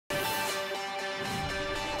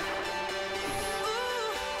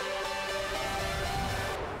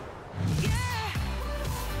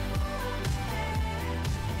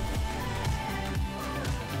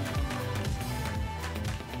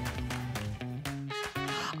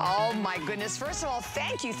Oh my goodness. First of all,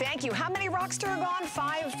 thank you, thank you. How many Rockstar are gone?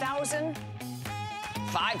 5,000?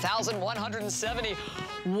 5,170.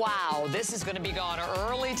 Wow, this is gonna be gone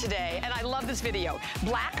early today, and I love this video.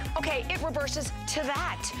 Black, okay, it reverses to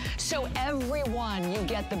that. So everyone, you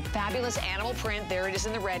get the fabulous animal print, there it is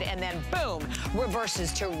in the red, and then boom,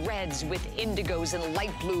 reverses to reds with indigos and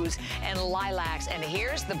light blues and lilacs. And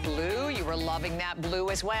here's the blue, you were loving that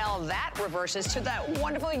blue as well. That reverses to that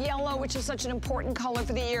wonderful yellow, which is such an important color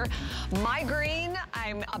for the year. My green,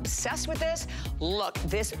 I'm obsessed with this. Look,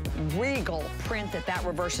 this regal print that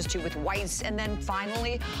reverses to with whites, and then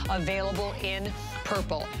finally available in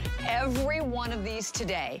purple. Every one of these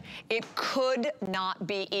today, it could not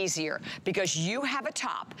be easier because you have a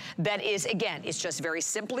top that is, again, it's just very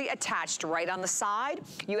simply attached right on the side.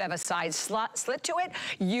 You have a side slit to it.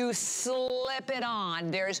 You slip it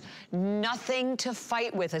on. There's nothing to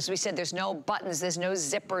fight with. As we said, there's no buttons, there's no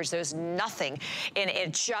zippers, there's nothing. And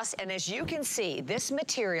it just, and as you can see, this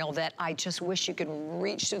material that I just wish you could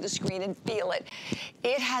reach through the screen and feel it,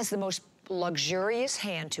 it has the most luxurious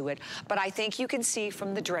hand to it, but I think you can see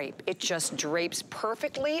from the drape, it just drapes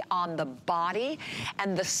perfectly on the body,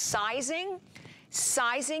 and the sizing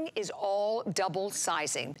is all double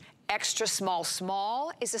sizing. Extra small,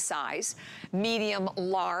 small is a size. Medium,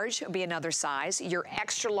 large will be another size. Your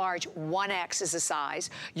extra large 1X is a size.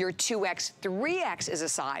 Your 2X, 3X is a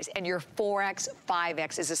size. And your 4X,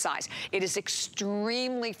 5X is a size. It is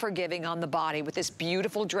extremely forgiving on the body with this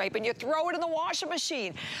beautiful drape. And you throw it in the washing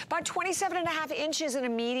machine. About 27.5 inches in a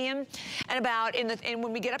medium. And about, and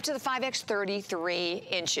when we get up to the 5X, 33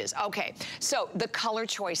 inches. Okay, so the color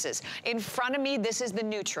choices. In front of me, this is the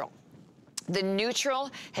neutral. The neutral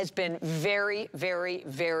has been very, very,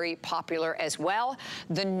 very popular as well.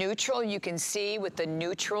 The neutral, you can see with the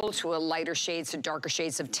neutral to a lighter shades to darker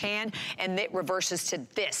shades of tan, and it reverses to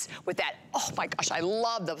this with that, oh my gosh, I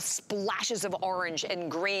love the splashes of orange and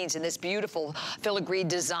greens in this beautiful filigree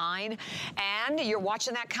design. And you're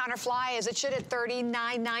watching that counter fly as it should at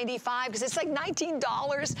 $39.95 because it's like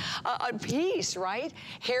 $19 a piece, right?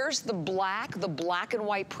 Here's the black and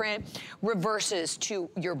white print reverses to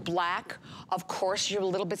your black. Of course, your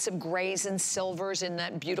little bits of grays and silvers in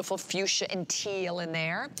that beautiful fuchsia and teal in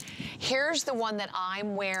there. Here's the one that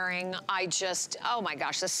I'm wearing. I just, oh my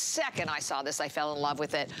gosh, the second I saw this, I fell in love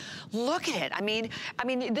with it. Look at it. I mean,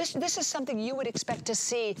 this is something you would expect to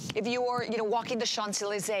see if you were, you know, walking the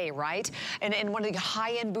Champs-Élysées, right? And in one of the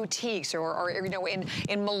high-end boutiques, or you know, in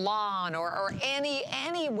Milan, or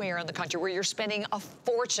anywhere in the country where you're spending a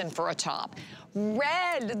fortune for a top.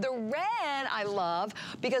 Red, the red I love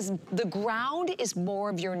because the ground is more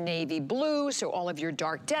of your navy blue, so all of your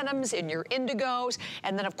dark denims and your indigos,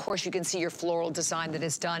 and then of course you can see your floral design that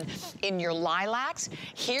is done in your lilacs.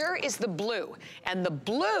 Here is the blue, and the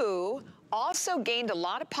blue also gained a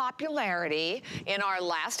lot of popularity in our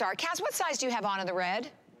last art. Cass, what size do you have on in the red?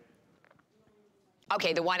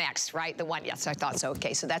 Okay, the 1X, right? The one, yes, I thought so.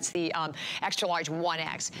 Okay, so that's the extra large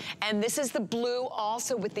 1X. And this is the blue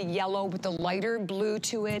also with the yellow, with the lighter blue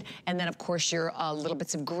to it. And then, of course, your little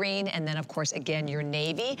bits of green. And then, of course, again, your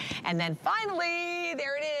navy. And then finally,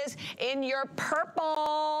 there it is, in your purple.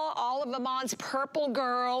 All of Iman's purple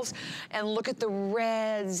girls. And look at the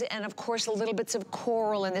reds. And, of course, the little bits of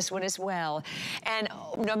coral in this one as well. And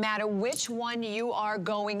no matter which one you are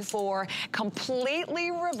going for, completely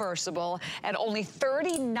reversible at only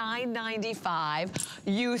 $39.95.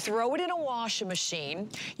 You throw it in a washing machine.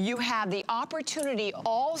 You have the opportunity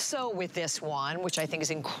also with this one, which I think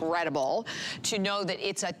is incredible, to know that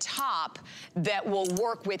it's a top that will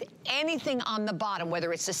work with anything on the bottom,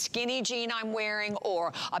 whether it's a skinny jean I'm wearing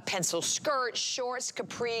or a pencil skirt, shorts,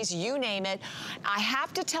 capris, you name it. I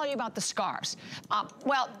have to tell you about the scarves.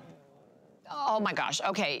 Well, oh my gosh,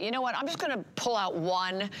 okay, you know what? I'm just gonna pull out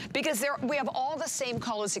one because we have all the same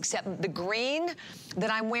colors except the green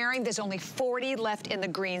that I'm wearing. There's only 40 left in the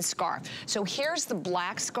green scarf. So here's the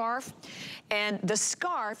black scarf. And the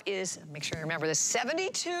scarf is, make sure you remember this,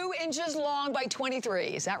 72 inches long by 23.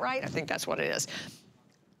 Is that right? I think that's what it is.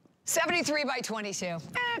 73 by 22,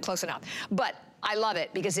 close enough. But I love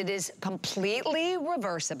it because it is completely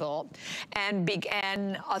reversible, and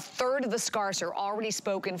a third of the scarves are already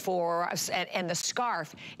spoken for, and the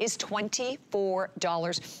scarf is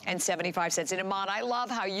 $24.75. And Iman, I love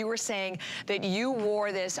how you were saying that you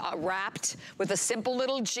wore this wrapped with a simple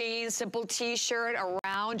little jeans, simple t-shirt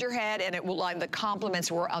around your head, and the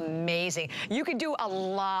compliments were amazing. You could do a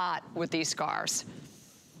lot with these scarves.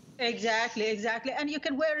 Exactly, exactly. And you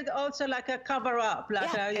can wear it also like a cover up,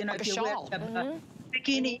 like you know, like if you shawl. wear a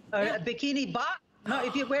bikini or a bikini bottom. No,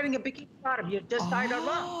 if you're wearing a bikini bottom, you just tie it around.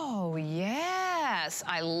 Oh, yes.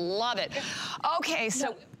 I love it. Okay,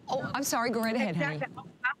 so Oh, I'm sorry. Go right ahead, honey.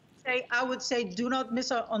 I would say do not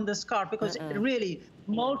miss out on the scarf, because really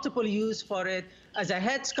multiple use for it as a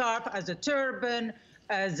headscarf, as a turban,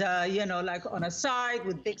 as a, you know, like on a side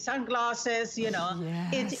with big sunglasses, you know.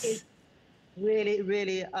 Yes. It is really,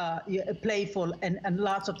 really playful and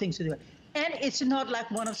lots of things to do. And it's not like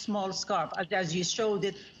one of small scarf. As you showed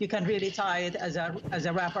it, you can really tie it as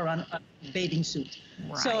a wrap around a bathing suit.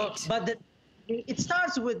 Right. So, but it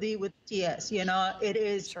starts with TS, you know. It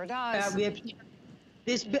is. Sure does. We have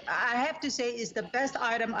this, I have to say, is the best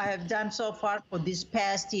item I have done so far for this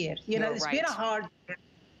past year. You know, it's been a hard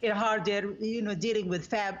year, you know, dealing with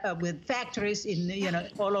factories in, you know,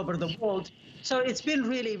 all over the world. So it's been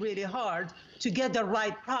really, really hard to get the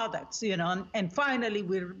right products, you know. And finally,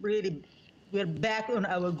 we're back on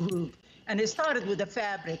our groove. And it started with the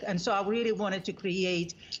fabric. And so I really wanted to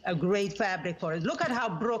create a great fabric for it. Look at how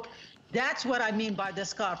Brooke. That's what I mean by the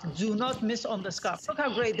scarf. Do not miss on the scarf. Look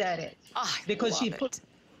how great that is. Because she put,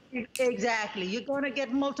 exactly, you're going to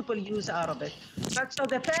get multiple use out of it. But so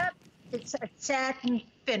the fabric, it's a satin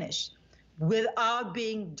finish without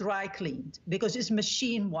being dry cleaned, because it's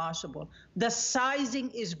machine washable. The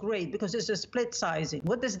sizing is great because it's a split sizing.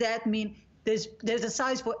 What does that mean? There's a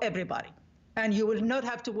size for everybody. And you will not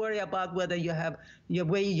have to worry about whether you have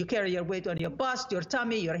you carry your weight on your bust, your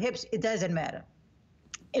tummy, your hips. It doesn't matter.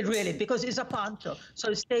 It really, because it's a poncho,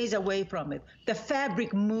 so it stays away from it. The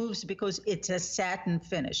fabric moves because it's a satin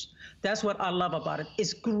finish. That's what I love about it.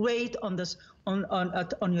 It's great on this,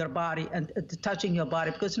 on your body and touching your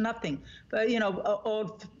body, because nothing, you know,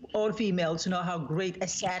 all females know how great a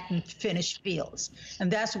satin finish feels, and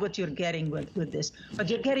that's what you're getting with this. But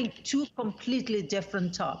you're getting two completely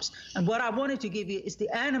different tops. And what I wanted to give you is the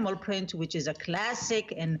animal print, which is a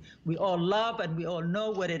classic, and we all love and we all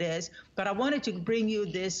know what it is. But I wanted to bring you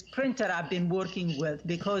this print that I've been working with,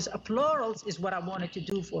 because florals is what I wanted to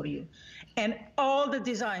do for you. And all the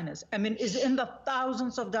designers, I mean, is in the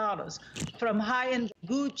thousands of dollars, from high-end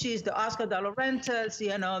Gucci's, the Oscar de la Rentas,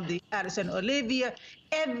 you know, the Addison Olivia.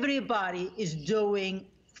 Everybody is doing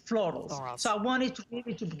florals. So I wanted to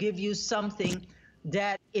really to give you something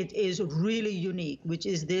that it is really unique, which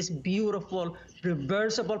is this beautiful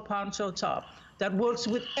reversible poncho top that works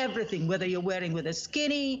with everything, whether you're wearing with a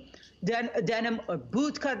skinny denim or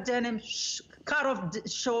bootcut denim, cut-off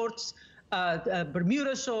shorts,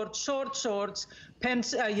 Bermuda shorts, shorts,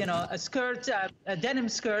 pants, you know, a skirt, denim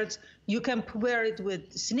skirts. You can wear it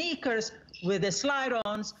with sneakers, with the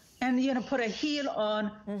slide-ons, and, you know, put a heel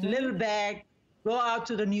on, little bag, go out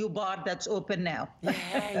to the new bar that's open now.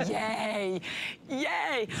 Yay,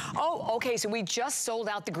 yay. Oh, okay, so we just sold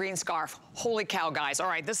out the green scarf. Holy cow, guys. All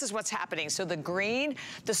right, this is what's happening. So the green,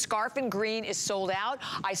 the scarf in green is sold out.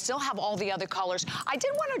 I still have all the other colors. I did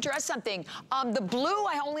want to address something. The blue,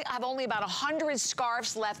 I have only about 100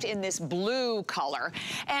 scarves left in this blue color.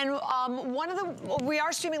 And we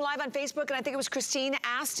are streaming live on Facebook, and I think it was Christine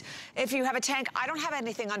asked if you have a tank. I don't have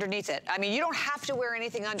anything underneath it. I mean, you don't have to wear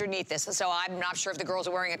anything underneath this, so I'm not sure if the girls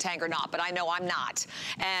are wearing a tank or not, but I know I'm not.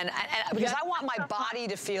 And because I want my body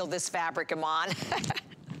to feel this fabric, Iman.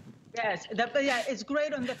 Yes, yeah, it's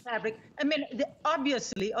great on the fabric. I mean,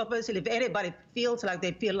 obviously, if anybody feels like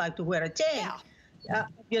they feel like to wear a tank,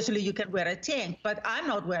 obviously you can wear a tank, but I'm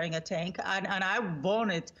not wearing a tank, and I've worn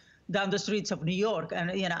it down the streets of New York,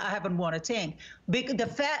 and, you know, I haven't worn a tank.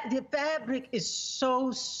 The fabric is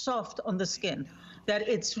so soft on the skin that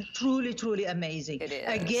it's truly, truly amazing. It is.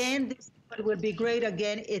 Again, this would be great.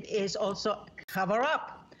 Again, it is also cover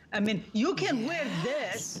up. I mean, you can wear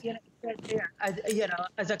this, you know,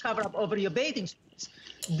 as a cover up over your bathing suits.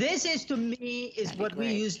 This is, to me, is what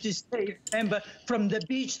we used to say, remember, from the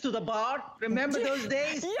beach to the bar. Remember those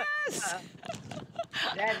days? Yes.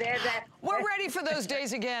 We're ready for those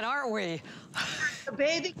days again, aren't we? The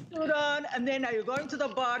bathing suit on, and then now you're going to the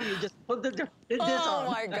bar, you just put this on.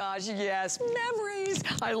 Oh my gosh, yes. Memories.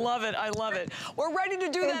 I love it, I love it. We're ready to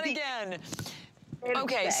do that again.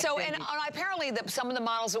 Okay, so, and apparently some of the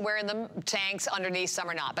models are wearing the tanks underneath, some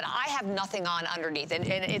are not, but I have nothing on underneath, and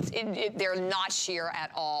they're not sheer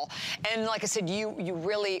at all. And like I said, you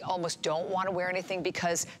really almost don't want to wear anything,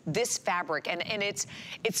 because this fabric, and it's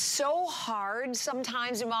so hard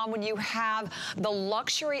sometimes, Iman, when you have the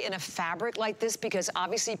luxury in a fabric like this, because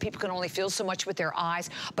obviously people can only feel so much with their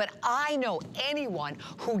eyes, but I know anyone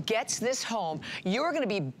who gets this home, you're going to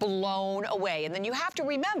be blown away. And then you have to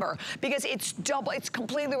remember, because it's double, it's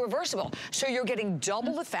completely reversible. So you're getting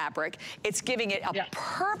double the fabric. It's giving it a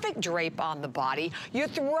perfect drape on the body. You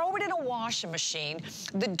throw it in a washing machine.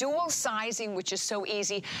 The dual sizing, which is so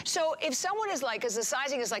easy. So if someone is like, because the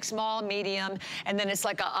sizing is like small, medium, and then it's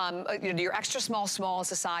like your extra small is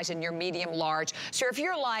the size, and your medium large. So if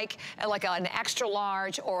you're like an extra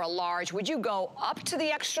large or a large, would you go up to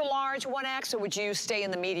the extra large 1X, or would you stay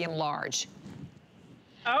in the medium large?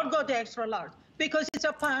 I would go to extra large because it's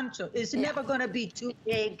a poncho. It's never going to be too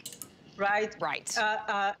big, right? Right.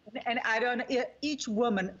 And I don't, each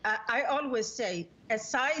woman, I always say a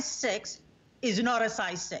size 6 is not a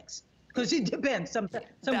size 6 because it depends. Some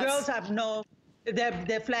girls have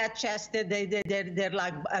they're flat chested, they're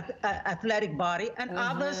like athletic body, and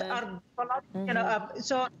others are, you know,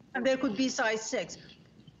 so and there could be size 6.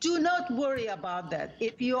 Do not worry about that.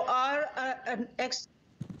 If you are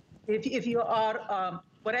if you are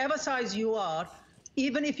whatever size you are,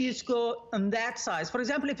 even if you go on that size, for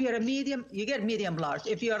example, if you're a medium, you get medium large.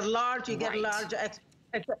 If you're large, you get large.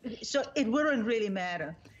 So it wouldn't really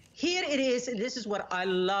matter. Here it is. This is what I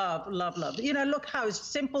love. You know, look how it's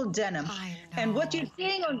simple denim. And what you're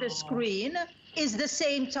seeing on the screen is the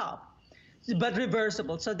same top, but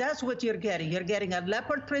reversible. So that's what you're getting. You're getting a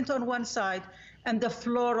leopard print on one side and the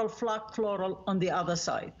flock floral on the other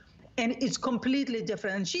side. And it's completely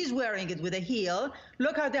different. And she's wearing it with a heel.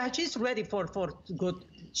 Look how that she's ready for good.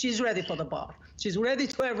 She's ready for the bar. She's ready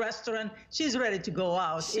to a restaurant. She's ready to go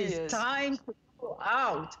out. It's time to go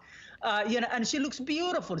out. You know, and she looks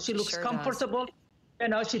beautiful. She looks comfortable. You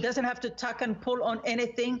know, she doesn't have to tuck and pull on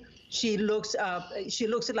anything. She looks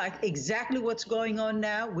like exactly what's going on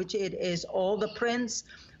now, which it is all the prints,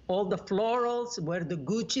 all the florals, where the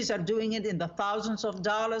Gucci's are doing it in the thousands of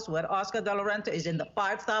dollars, where Oscar de la Renta is in the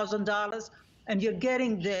 $5,000. And you're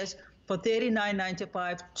getting this for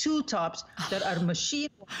 $39.95, 2 tops that are machine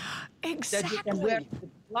that you can wear with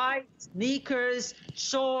light, sneakers,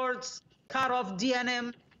 shorts, cut-off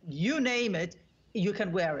denim, you name it, you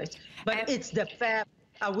can wear it. But it's the fabric.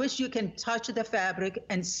 I wish you can touch the fabric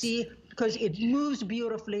and see, because it moves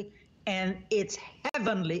beautifully and it's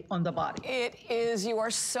heavenly on the body. It is. You are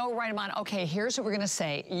so right, Iman. Okay, here's what we're going to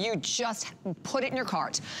say. You just put it in your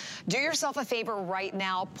cart. Do yourself a favor right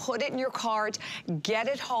now. Put it in your cart. Get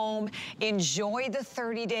it home. Enjoy the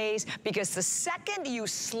 30 days, because the second you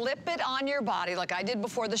slip it on your body, like I did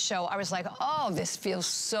before the show, I was like, oh, this feels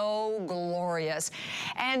so glorious.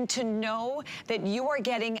 And to know that you are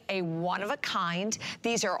getting a one-of-a-kind.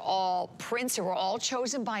 These are all prints that were all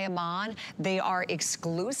chosen by Iman. They are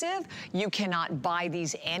exclusive. You cannot buy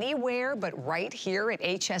these anywhere but right here at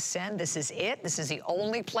HSN. This is it. This is the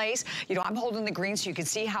only place. You know, I'm holding the green so you can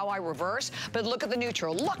see how I reverse, but look at the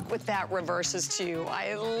neutral. Look what that reverses to.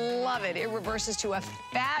 I love it. It reverses to a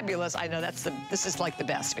fabulous, I know this is like the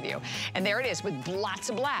best video. And there it is with lots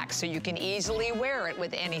of black, so you can easily wear it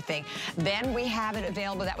with anything. Then we have it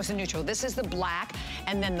available. That was the neutral. This is the black,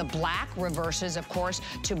 and then the black reverses, of course,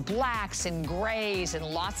 to blacks and grays and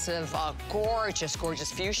lots of gorgeous,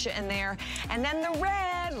 gorgeous fuchsia in there. And then the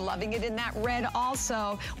red, loving it in that red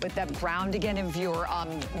also, with that brown again in your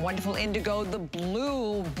wonderful indigo, the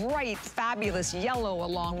blue, bright, fabulous yellow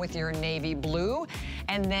along with your navy blue.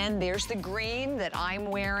 And then there's the green that I'm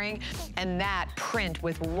wearing, and that print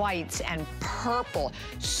with whites and purple,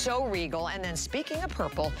 so regal. And then speaking of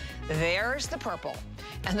purple, there's the purple.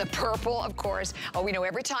 And the purple, of course, we know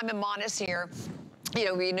every time Iman is here, you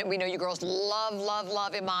know, we know you girls love, love,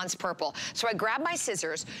 love Iman's purple. So I grabbed my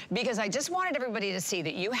scissors because I just wanted everybody to see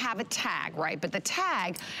that you have a tag, right? But the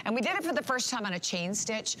tag, and we did it for the first time on a chain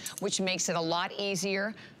stitch, which makes it a lot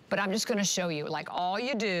easier. But I'm just gonna show you, like all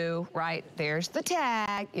you do, right? There's the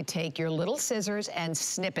tag. You take your little scissors and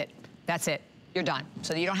snip it. That's it. You're done.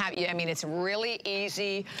 So you don't have, I mean, it's really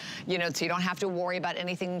easy, you know, so you don't have to worry about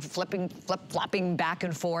anything flip-flopping back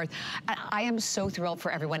and forth. I am so thrilled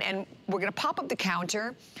for everyone. And we're gonna pop up the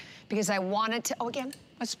counter because I wanted to, oh, again,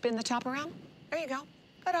 let's spin the top around. There you go.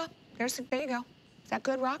 Ta-da. There you go. Is that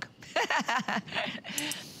good, Rock?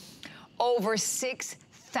 Over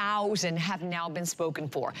 6,000 have now been spoken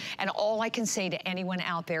for. And all I can say to anyone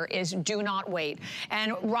out there is do not wait.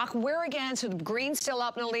 And Rock, where again? So the green's still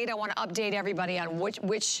up in the lead. I want to update everybody on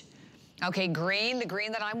which, okay, green, the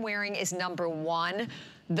green that I'm wearing is number 1.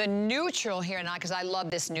 The neutral here now, because I love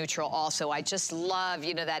this neutral also. I just love,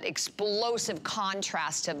 you know, that explosive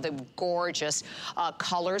contrast of the gorgeous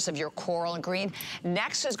colors of your coral and green.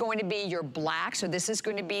 Next is going to be your black. So this is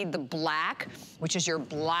going to be the black, which is your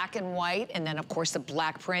black and white, and then of course the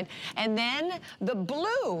black print, and then the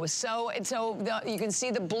blue. So you can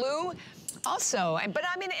see the blue Also, but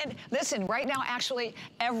I mean, and listen, right now, actually,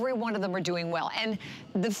 every one of them are doing well. And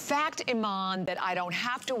the fact, Iman, that I don't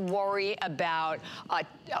have to worry about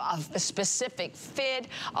a specific fit.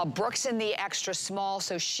 Brooke's in the extra small,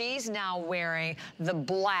 so she's now wearing the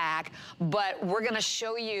black. But we're going to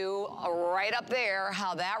show you right up there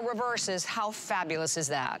how that reverses. How fabulous is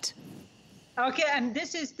that? Okay, and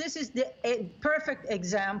this is the perfect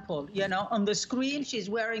example. You know, on the screen, she's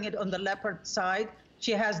wearing it on the leopard side.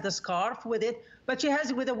 She has the scarf with it, but she has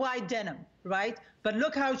it with a white denim, right? But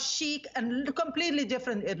look how chic and completely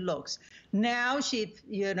different it looks. Now she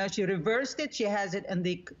reversed it. She has it on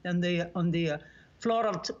the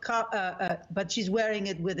floral, but she's wearing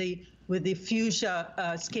it with the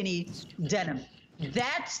fuchsia skinny denim.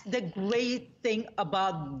 That's the great thing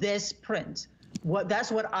about this print.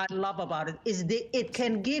 That's what I love about it, is it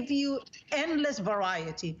can give you endless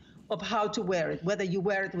variety of how to wear it, whether you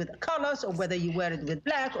wear it with colors, or whether you wear it with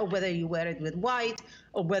black, or whether you wear it with white,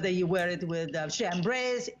 or whether you wear it with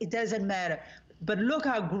chambray. It doesn't matter. But look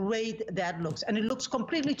how great that looks. And it looks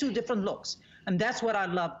completely two different looks. And that's what I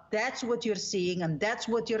love. That's what you're seeing, and that's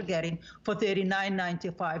what you're getting for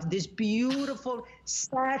 $39.95. This beautiful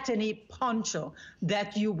satiny poncho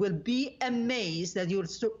that you will be amazed, that you'll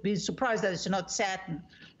be surprised that it's not satin.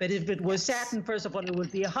 But if it was satin, first of all, it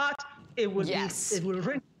would be hot. It will it will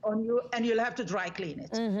wrinkle on you, and you'll have to dry clean it.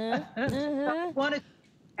 We don't want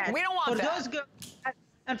for that. Those girls,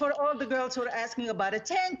 and for all the girls who are asking about a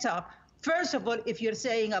tank top, first of all, if you're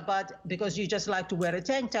saying because you just like to wear a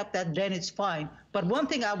tank top, then it's fine. But one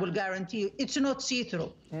thing I will guarantee you, it's not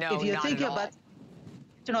see-through. No, if you're not thinking at all. about,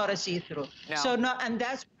 it's not a see-through. No. So and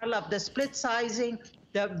that's what I love, the split sizing,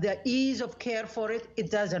 the ease of care for it.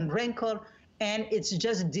 It doesn't wrinkle, and it's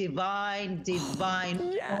just divine.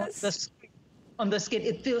 Yes. On the skin,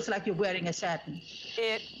 it feels like you're wearing a satin.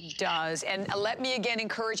 It does. And let me again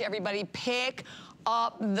encourage everybody, pick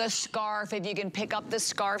up the scarf. If you can pick up the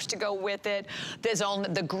scarves to go with it. There's only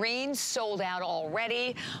the green sold out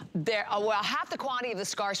already. There, well, half the quantity of the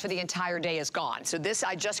scarves for the entire day is gone. So this,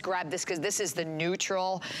 I just grabbed this because this is the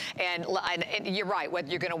neutral. And you're right, whether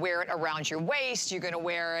you're going to wear it around your waist, you're going to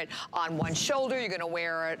wear it on one shoulder, you're going to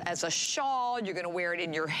wear it as a shawl, you're going to wear it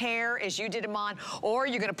in your hair as you did, Iman, or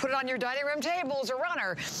you're going to put it on your dining room table as a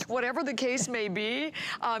runner, whatever the case may be.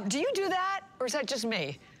 Do you do that, or is that just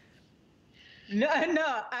me? No,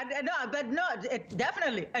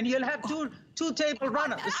 definitely. And you'll have two table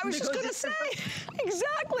runners. I was just going to say,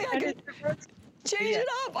 exactly. I could change it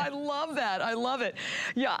up. I love that. I love it.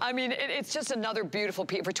 Yeah, I mean, it's just another beautiful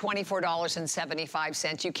piece for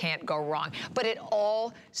 $24.75. You can't go wrong. But it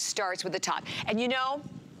all starts with the top. And you know,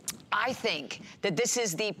 I think that this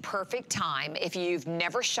is the perfect time if you've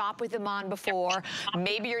never shopped with Iman before,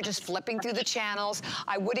 maybe you're just flipping through the channels.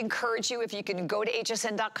 I would encourage you, if you can go to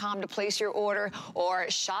hsn.com to place your order, or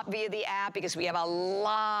shop via the app, because we have a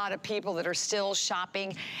lot of people that are still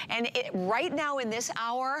shopping. And right now in this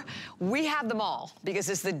hour, we have them all, because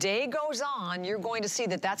as the day goes on, you're going to see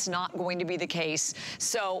that that's not going to be the case.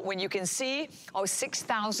 So when you can see,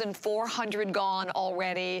 6,400 gone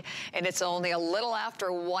already, and it's only a little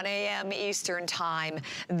after 1 a.m. Eastern time,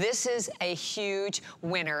 this is a huge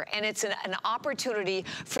winner. And it's an opportunity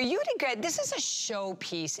for you to get, this is a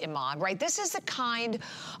showpiece, Iman, right? This is the kind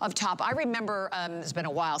of top. I remember, it's been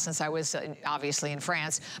a while since I was obviously in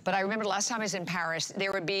France, but I remember last time I was in Paris,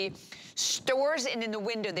 there would be stores, and in the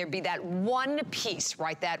window there'd be that one piece,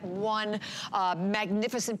 right? That one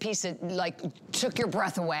magnificent piece that like took your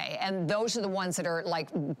breath away. And those are the ones that are like,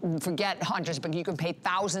 forget hundreds, but you can pay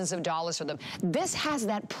thousands of dollars for them. This has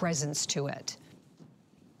that presence to it.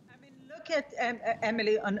 I mean, look at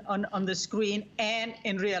Emily on the screen and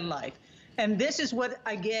in real life. And this is what,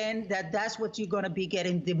 again, that's what you're going to be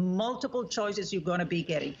getting, the multiple choices you're going to be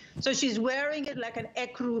getting. So she's wearing it like an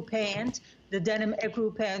ecru pant, the denim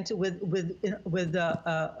ecru pant with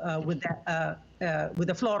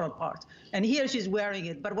the floral part. And here she's wearing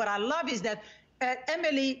it. But what I love is that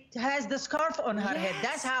Emily has the scarf on her head.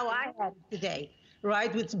 That's how I had it today,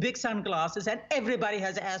 right, with big sunglasses. And everybody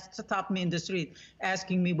has stopped me in the street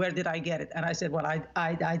asking me, where did I get it? And I said, well,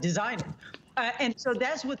 I designed it. And so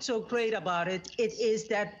that's what's so great about it. It is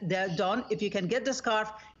that they're done. If you can get the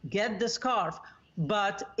scarf, get the scarf.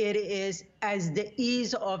 But it is as the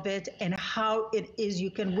ease of it and how it is,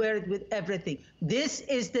 you can wear it with everything. This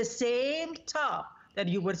is the same top that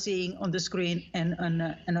you were seeing on the screen and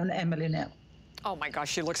on Emily now. Oh my gosh,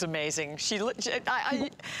 she looks amazing. It's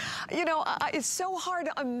so hard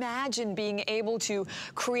to imagine being able to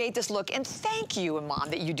create this look. And thank you, Iman,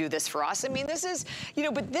 that you do this for us. I mean, this is,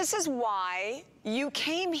 but this is why you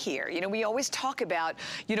came here. We always talk about,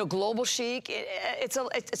 global chic.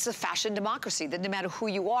 It's a fashion democracy, that no matter who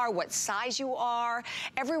you are, what size you are,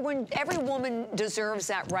 every woman deserves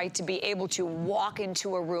that right to be able to walk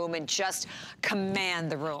into a room and just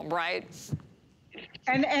command the room, right?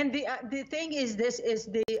 And the thing is, this is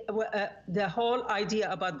the whole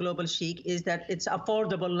idea about global chic is that it's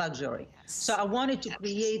affordable luxury. Yes. So I wanted to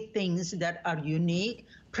create things that are unique,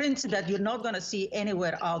 prints that you're not going to see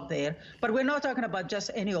anywhere out there. But we're not talking about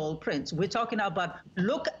just any old prints. We're talking about,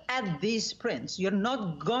 look at these prints. You're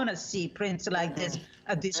not going to see prints like this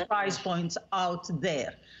at these price points out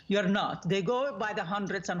there. You're not. They go by the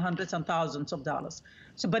hundreds and hundreds and thousands of dollars.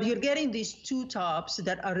 So, but you're getting these two tops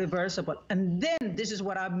that are reversible. And then this is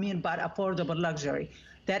what I mean by affordable luxury,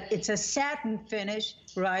 that it's a satin finish,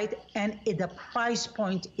 right? And the price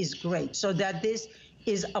point is great, so that this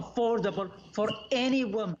is affordable for any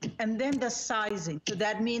woman. And then the sizing. So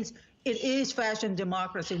that means it is fashion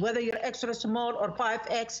democracy. Whether you're extra small or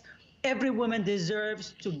 5X, every woman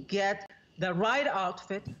deserves to get the right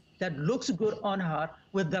outfit that looks good on her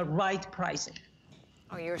with the right pricing.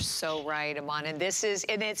 Oh, you're so right, Iman. And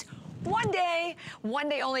it's one day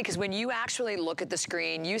only, because when you actually look at the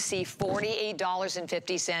screen, you see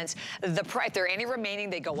 $48.50. The price, if there are any remaining,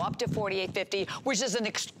 they go up to $48.50, which is an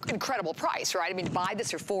incredible price, right? I mean, buy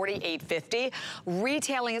this for $48.50,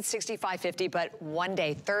 retailing at $65.50, but one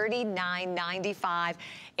day, $39.95.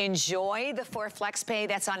 Enjoy the Flex Pay.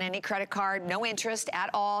 That's on any credit card, no interest at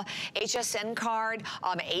all. HSN card,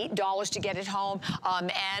 $8 to get it home.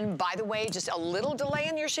 And by the way, just a little delay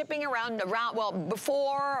in your shipping around well,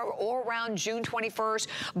 before or around June 21st,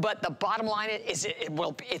 but the bottom line is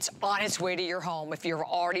it's on its way to your home if you've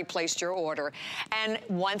already placed your order. And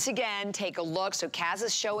once again, take a look. So Kaz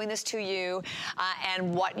is showing this to you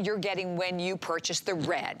and what you're getting when you purchase the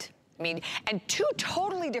red. I mean, and two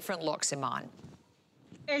totally different looks, Iman.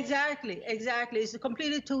 Exactly. It's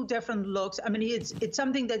completely two different looks. I mean, it's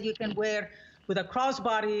something that you can wear with a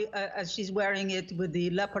crossbody as she's wearing it with the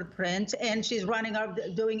leopard print, and she's running out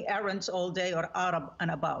doing errands all day or out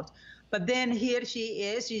and about. But then here she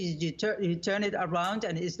is, you turn it around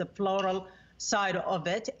and it's the floral side of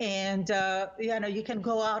it, and you can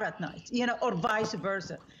go out at night, or vice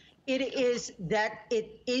versa. It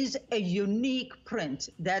is a unique print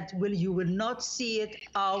that you will not see it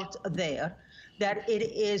out there. That it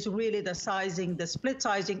is really the sizing, the split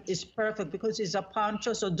sizing is perfect because it's a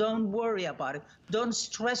poncho, so don't worry about it. Don't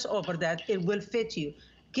stress over that, it will fit you.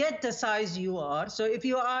 Get the size you are. So if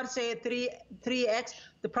you are, say, 3X,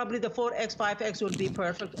 probably the 4X, 5X will be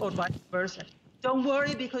perfect, or vice versa. Don't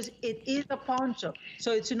worry, because it is a poncho,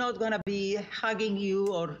 so it's not gonna be hugging you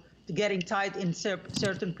or getting tight in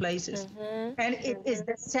certain places. And it is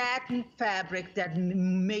the satin fabric that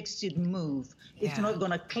makes it move. It's not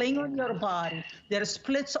going to cling on your body. There are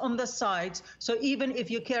splits on the sides, so even if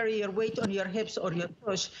you carry your weight on your hips or your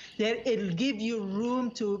push, it'll give you room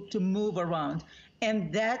to move around.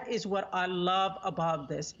 And that is what I love about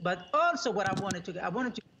this. But also what I wanted to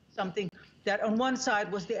do something that on one side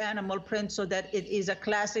was the animal print, so that it is a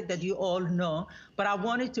classic that you all know, but I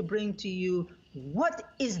wanted to bring to you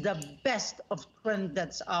what is the best of trend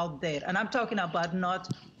that's out there. And I'm talking about not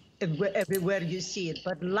everywhere you see it,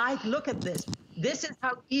 but look at this. This is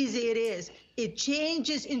how easy it is. It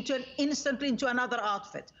changes instantly into another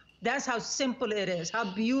outfit. That's how simple it is. How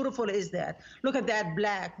beautiful is that? Look at that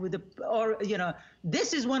black with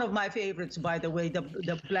this is one of my favorites, by the way, the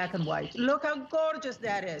black and white. Look how gorgeous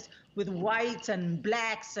that is with whites and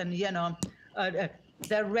blacks and,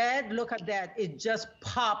 the red, look at that. It just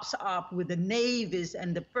pops up with the navies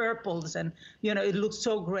and the purples, and, it looks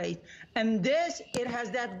so great. And this, it has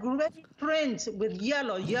that great print with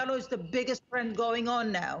yellow. Yellow is the biggest print going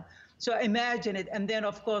on now. So imagine it. And then,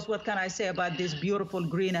 of course, what can I say about this beautiful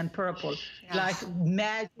green and purple? Yes. Like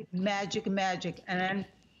magic, magic, magic. And then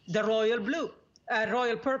the royal blue,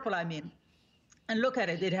 royal purple, I mean. And look at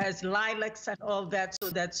it, it has lilacs and all that, so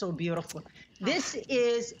that's so beautiful. This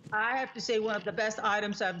is, I have to say, one of the best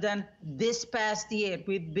items I've done this past year.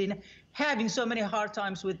 We've been having so many hard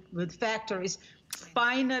times with factories.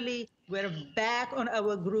 Finally, we're back on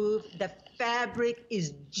our groove. The fabric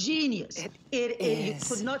is genius. It is.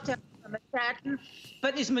 You could not tell from a satin,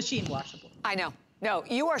 but it's machine washable. I know. No,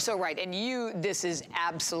 you are so right. And this is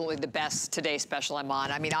absolutely the best Today Special,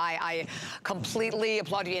 Iman. I mean, I completely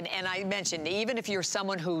applaud you. And I mentioned, even if you're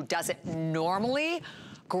someone who doesn't normally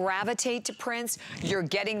gravitate to prints. You're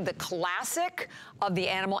getting the classic of the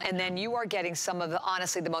animal, and then you are getting some of the,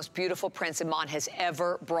 honestly, the most beautiful prints Iman has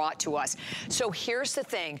ever brought to us. So here's the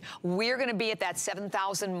thing. We're gonna be at that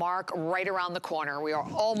 7,000 mark right around the corner. We are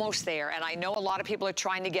almost there, and I know a lot of people are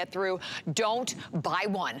trying to get through. Don't buy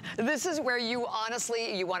one. This is where you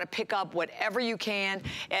honestly, you wanna pick up whatever you can,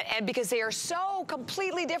 and because they are so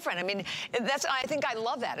completely different. I mean, I think I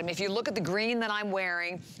love that. I mean, if you look at the green that I'm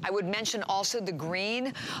wearing, I would mention also the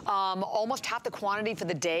green, almost half the quantity for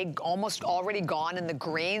the day, almost already gone in the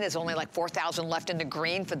green. There's only like 4,000 left in the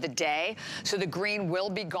green for the day. So the green will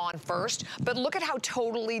be gone first. But look at how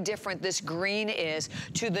totally different this green is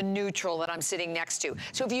to the neutral that I'm sitting next to.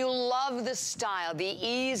 So if you love the style, the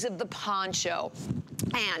ease of the poncho,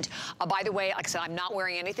 and by the way, like I said, I'm not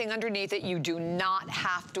wearing anything underneath it. You do not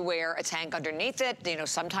have to wear a tank underneath it. You know,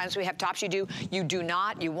 sometimes we have tops you do. You do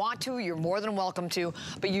not. You want to, you're more than welcome to,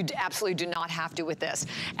 but you absolutely do not have to with this.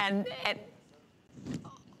 And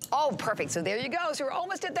oh, perfect. So there you go. So we're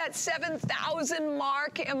almost at that 7,000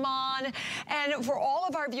 mark, Iman. And for all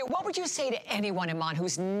of our viewers, what would you say to anyone, Iman,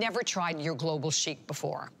 who's never tried your Global Chic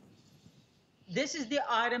before? This is the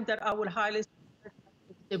item that I would highly suggest,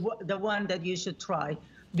 the one that you should try,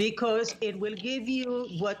 because it will give you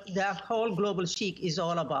what the whole Global Chic is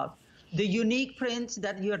all about. The unique prints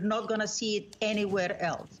that you're not going to see it anywhere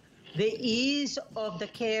else. The ease of the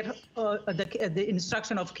care, the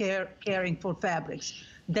instruction of caring for fabrics.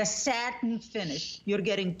 The satin finish, you're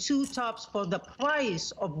getting 2 tops for the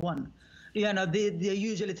price of one. You know, they're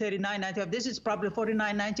usually $39.95. This is probably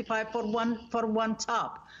 $49.95 for one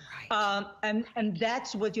top. Right. And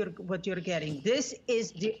that's what you're getting. This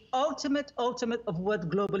is the ultimate of what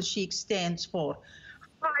Global Chic stands for.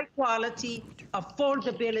 High quality,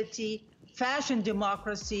 affordability, fashion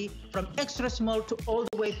democracy, from extra small to all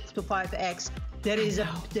the way to 5X. There is a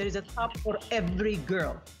top for every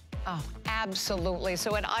girl. Oh, absolutely.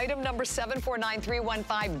 So at item number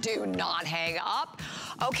 749315, do not hang up.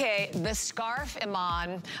 Okay, the scarf,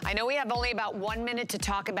 Iman. I know we have only about 1 minute to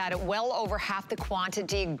talk about it. Well over half the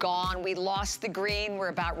quantity gone. We lost the green. We're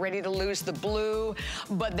about ready to lose the blue.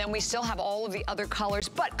 But then we still have all of the other colors,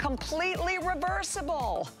 but completely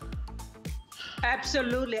reversible.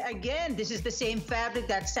 Absolutely. Again, this is the same fabric,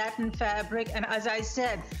 that satin fabric. And as I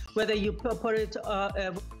said, whether you put it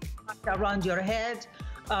around your head,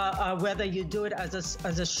 whether you do it as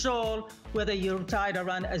a shawl, whether you tie it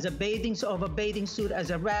around as a bathing suit, as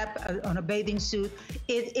a wrap on a bathing suit,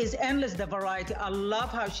 it is endless, the variety. I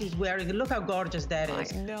love how she's wearing it. Look how gorgeous that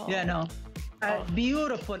is. I know. You know,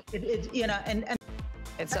 beautiful. You know, and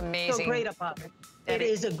it's amazing. So great about it. It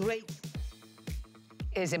is a great.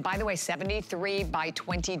 Is it, by the way, 73 by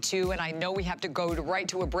 22, and I know we have to go right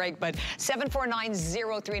to a break, but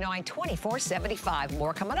 749-039-2475.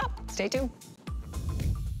 More coming up. Stay tuned.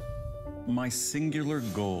 My singular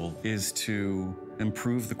goal is to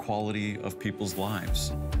improve the quality of people's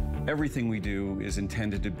lives. Everything we do is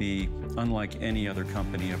intended to be unlike any other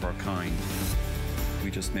company of our kind.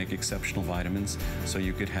 We just make exceptional vitamins so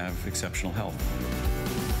you could have exceptional health.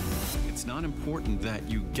 It's not important that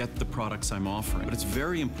you get the products I'm offering, but it's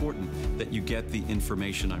very important that you get the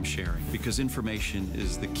information I'm sharing, because information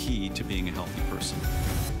is the key to being a healthy person.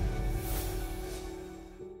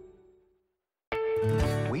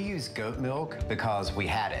 We use goat milk because we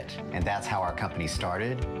had it, and that's how our company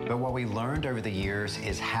started. But what we learned over the years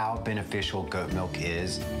is how beneficial goat milk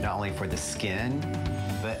is, not only for the skin,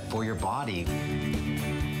 but for your body.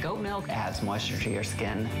 Goat milk adds moisture to your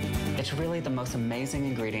skin. It's really the most amazing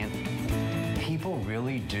ingredient. People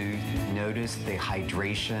really do notice the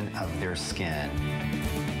hydration of their skin.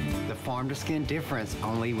 The farm-to-skin difference,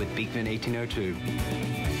 only with Beekman 1802.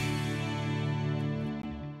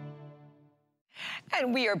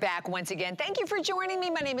 And we are back once again. Thank you for joining me.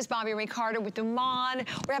 My name is Bobbi Ricardo with Iman.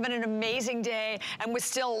 We're having an amazing day, and we're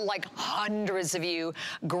still like hundreds of you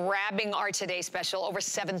grabbing our Today Special. Over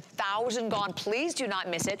 7,000 gone. Please do not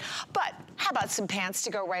miss it. But how about some pants to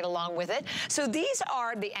go right along with it? So these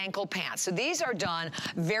are the ankle pants. So these are done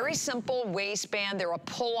very simple waistband. They're a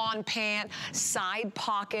pull-on pant, side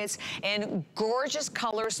pockets, and gorgeous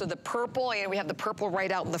colors. So the purple, and we have the purple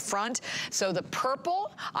right out in the front. So the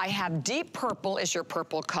purple, I have deep purple is your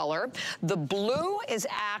purple color. The blue is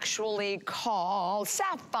actually called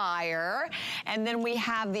sapphire. And then we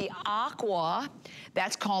have the aqua,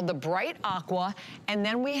 that's called the bright aqua. And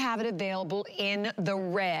then we have it available in the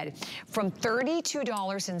red. From from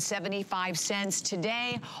 $32.75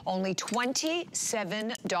 today, only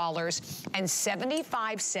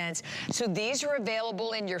 $27.75. So these are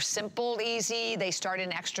available in your simple, easy. They start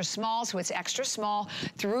in extra small, so it's extra small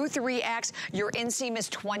through 3X. Your inseam is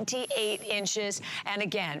 28 inches. And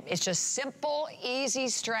again, it's just simple, easy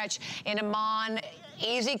stretch in Iman,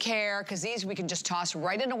 easy care, because these we can just toss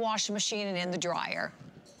right in a washing machine and in the dryer.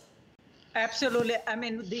 Absolutely. I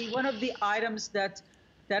mean, one of the items that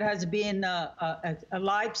has been a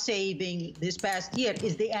life-saving this past year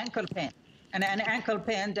is the ankle pant. And an ankle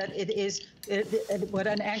pant that what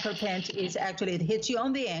an ankle pant is actually, it hits you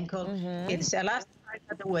on the ankle. It's elastic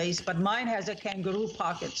at the waist, but mine has a kangaroo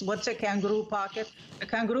pocket. What's a kangaroo pocket? A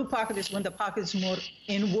kangaroo pocket is when the pocket is more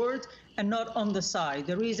inward and not on the side.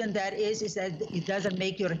 The reason that is that it doesn't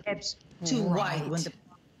make your hips too wide when the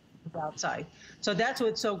outside. So that's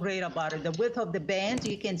what's so great about it. The width of the band,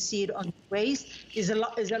 you can see it on the waist, is a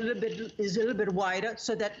little bit wider,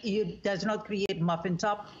 so that it does not create muffin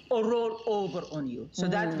top or roll over on you. So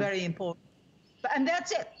that's very important. And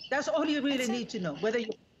that's it. That's all you really need to know. Whether you,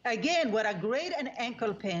 again, what a great an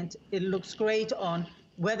ankle pant, it looks great on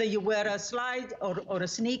whether you wear a slide or a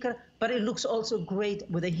sneaker, but it looks also great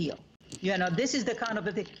with a heel. You know, this is the kind of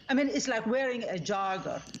a thing. I mean, it's like wearing a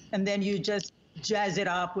jogger, and then you just jazz it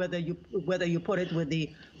up, whether you put it with a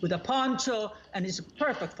poncho, and it's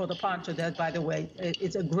perfect for the poncho. That, by the way,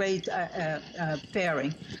 it's a great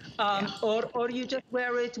pairing. Or you just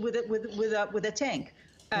wear it with a tank.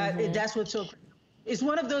 That's what's so. It's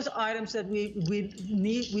one of those items that we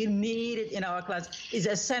need it in our closet. It's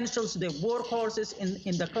essentials. The workhorses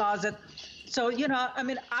in the closet. So, you know, I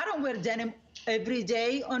mean, I don't wear denim every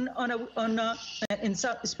day in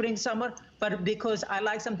spring, summer, but because I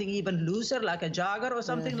like something even looser, like a jogger or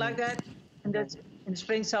something like that, and that's in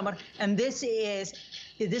spring, summer. And this is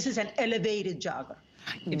an elevated jogger.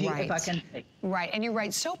 If I can say. Right, and you're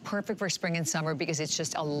right, so perfect for spring and summer because it's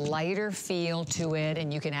just a lighter feel to it,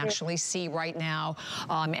 and you can actually see right now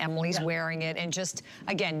Emily's wearing it, and just,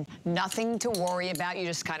 again, nothing to worry about. You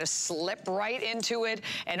just kind of slip right into it,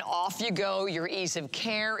 and off you go. Your ease of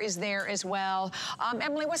care is there as well.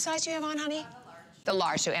 Emily, what size do you have on, honey? The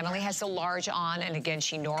large. So Emily has the large on, and again,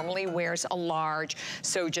 she normally wears a large.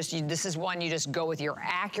 So this is one you just go with your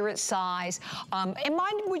accurate size.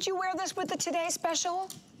 Iman, would you wear this with the Today Special?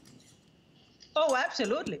 Oh,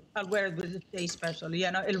 absolutely. I'll wear it with the Today Special.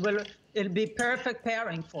 You know, it'll be perfect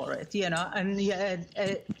pairing for it. You know, and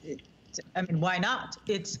I mean, why not?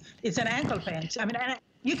 It's an ankle pant. I mean,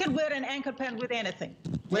 you can wear an ankle pant with anything,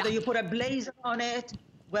 whether you put a blazer on it,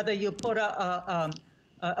 whether you put a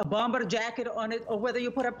bomber jacket on it, or whether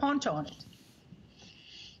you put a poncho on it.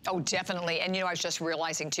 Oh, definitely. And, you know, I was just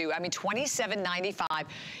realizing, too, I mean, $27.95.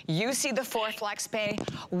 You see the 4 flex pay.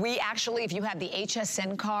 We actually, if you have the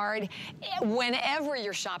HSN card, whenever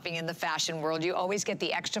you're shopping in the fashion world, you always get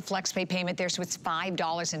the extra flex pay payment there. So it's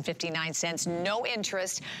 $5.59, no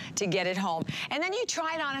interest to get it home. And then you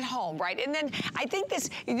try it on at home, right? And then I think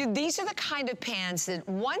these are the kind of pants that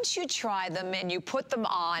once you try them and you put them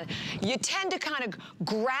on, you tend to kind of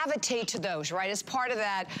gravitate to those, right? As part of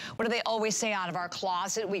that, what do they always say, out of our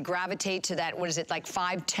closet? We gravitate to that, what is it, like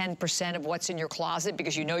 5–10% of what's in your closet,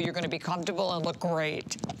 because you know you're going to be comfortable and look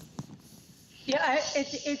great. Yeah,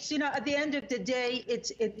 it's you know, at the end of the day, if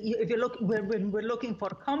you look, when we're looking for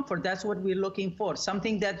comfort, that's what we're looking for,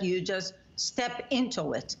 something that you just step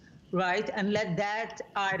into it, right, and let that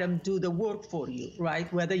item do the work for you, right,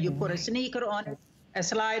 whether you put a sneaker on it, a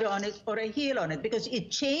slide on it, or a heel on it, because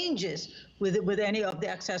it changes with any of the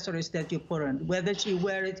accessories that you put on, whether you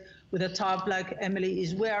wear it with a top like Emily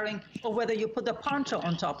is wearing, or whether you put the poncho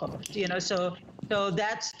on top of it, you know. So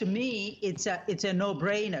that's, to me, it's a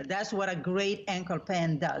no-brainer. That's what a great ankle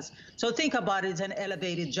pant does. So think about it as an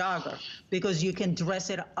elevated jogger, because you can dress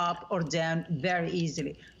it up or down very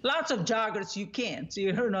easily. Lots of joggers you can't.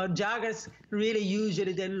 You know, joggers really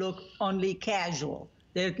usually they look only casual.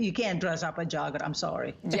 You can't dress up a jogger, I'm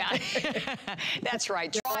sorry. Yeah, that's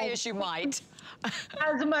right. Try as you might.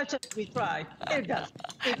 As much as we try, it does.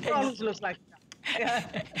 It always looks like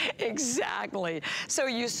that. Exactly. So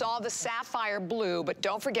you saw the sapphire blue, but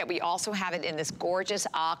don't forget, we also have it in this gorgeous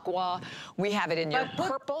aqua. We have it in your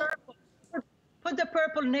purple. Put the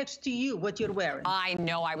purple next to you, what you're wearing. I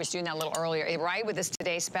know, I was doing that a little earlier, right, with this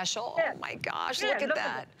Today Special? Yeah. Oh my gosh, look at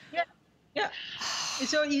that. Yeah, it's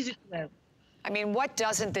so easy to wear. I mean, what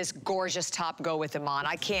doesn't this gorgeous top go with, Iman?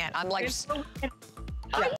 I can't. I'm like...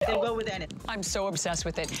 Yeah, they'll go with anything. I'm so obsessed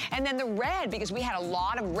with it. And then the red, because we had a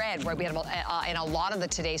lot of red, right? We had in a lot of the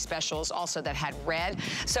Today specials also that had red.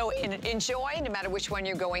 So enjoy, no matter which one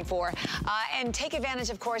you're going for. And take advantage,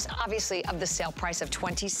 of course, obviously, of the sale price of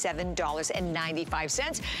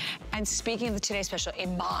 $27.95. And speaking of the Today special,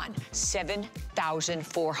 Iman,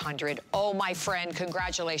 $7,400. Oh, my friend,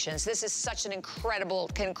 congratulations. This is such an incredible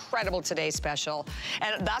Today special.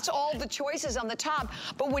 And that's all the choices on the top.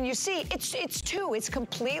 But when you see, it's two. It's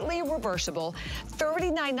completely reversible.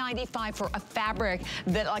 $39.95 for a fabric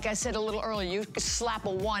that, like I said a little earlier, you slap a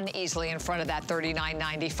 1 easily in front of that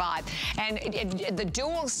 $39.95. And the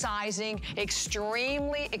dual sizing,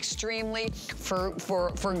 extremely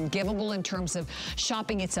forgivable in terms of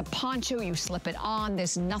shopping. It's a poncho. You slip it on.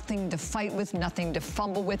 There's nothing to fight with, nothing to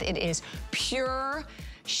fumble with. It is pure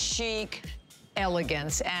chic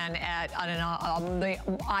elegance, and the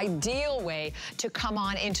ideal way to come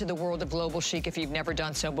on into the world of global chic if you've never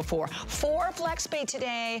done so before. 4 flex pay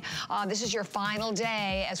today. This is your final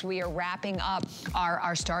day as we are wrapping up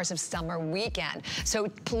our Stars of Summer weekend. So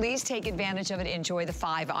please take advantage of it. Enjoy the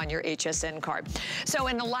 5 on your HSN card. So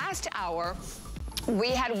in the last hour, we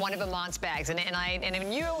had one of Iman's bags, and I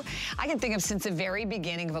can think of since the very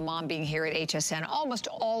beginning of Iman being here at HSN, almost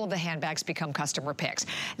all of the handbags become customer picks.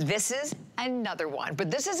 This is another one,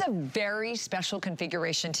 but this is a very special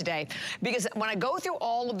configuration today, because when I go through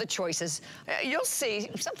all of the choices, you'll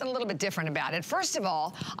see something a little bit different about it. First of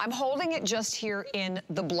all, I'm holding it just here in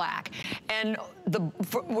the black, and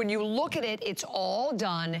when you look at it, it's all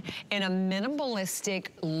done in a minimalistic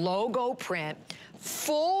logo print,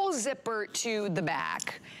 full zipper to the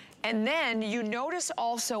back. And then you notice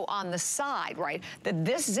also on the side, right, that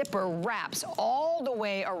this zipper wraps all the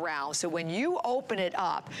way around. So when you open it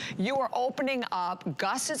up, you are opening up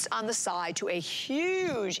gussets on the side to a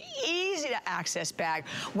huge, easy to access bag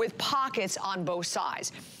with pockets on both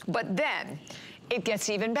sides. But then it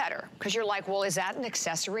gets even better, because you're like, well, is that an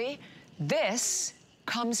accessory? This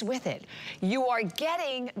comes with it. You are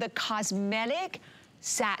getting the cosmetic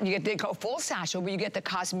you get the full satchel, but you get the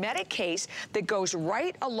cosmetic case that goes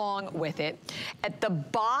right along with it. At the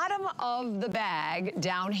bottom of the bag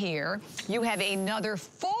down here, you have another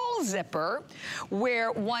full zipper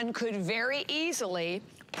where one could very easily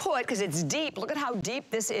put, because it's deep, look at how deep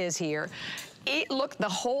this is here. Look, the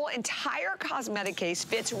whole entire cosmetic case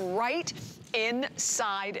fits right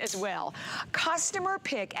inside as well. Customer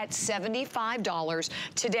pick at $75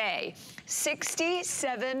 today.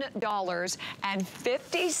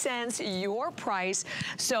 $67.50 your price.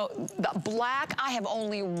 So the black, I have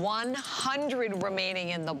only 100 remaining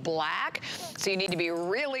in the black. So you need to be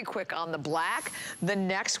really quick on the black. The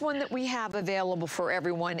next one that we have available for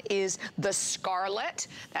everyone is the scarlet.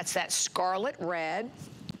 That's that scarlet red.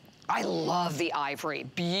 I love the ivory.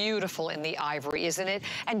 Beautiful in the ivory, isn't it?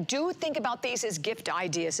 And do think about these as gift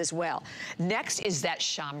ideas as well. Next is that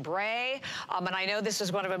chambray. And I know this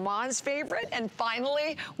is one of Iman's favorite. And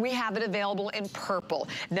finally, we have it available in purple.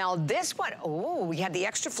 Now this one, oh, we have the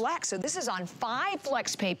extra flex. So this is on 5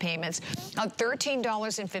 flex pay payments of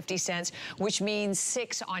 $13.50, which means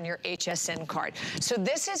 6 on your HSN card. So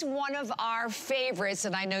this is one of our favorites,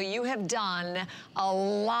 and I know you have done a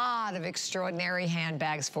lot of extraordinary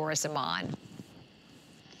handbags for us, Iman.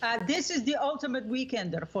 This is the ultimate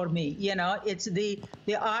weekender for me. You know, it's the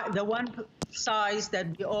one size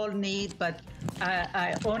that we all need, but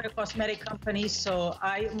I own a cosmetic company, so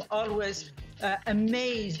I'm always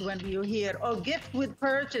amazed when you hear, oh, gift with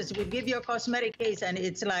purchase, we give you a cosmetic case, and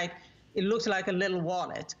it's like, it looks like a little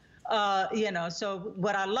wallet. You know, so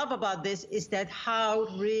what I love about this is that how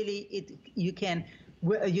really you can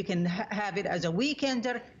have it as a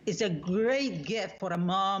weekender. It's a great gift for a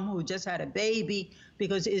mom who just had a baby,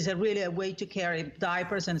 because it's really a way to carry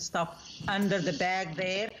diapers and stuff under the bag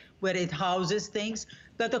there where it houses things.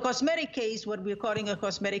 But the cosmetic case, what we're calling a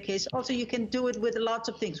cosmetic case, also you can do it with lots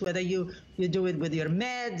of things, whether you do it with your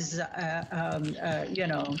meds, you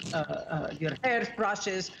know, your hair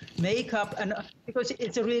brushes, makeup, and because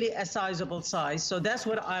it's really a sizable size. So that's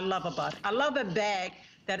what I love about it. I love a bag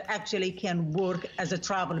that actually can work as a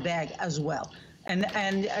travel bag as well. And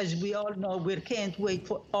as we all know, we can't wait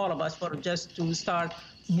for all of us for just to start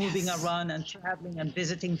moving around and traveling and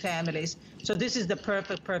visiting families. So this is the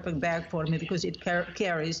perfect bag for me, because it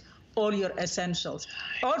carries all your essentials.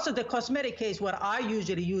 Also, the cosmetic case, what I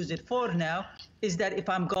usually use it for now is that if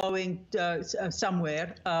I'm going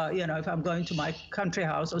somewhere, you know, if I'm going to my country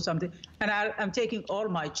house or something, and I'm taking all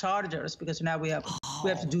my chargers, because now we have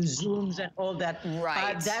to do Zooms and all that.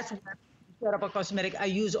 Right. That's what, instead of a cosmetic, I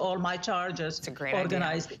use all my chargers it's a great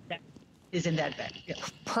organized. Idea. is in that bag. Yeah.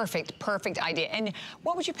 Perfect idea. And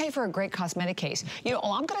what would you pay for a great cosmetic case? You know,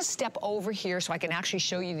 I'm gonna step over here so I can actually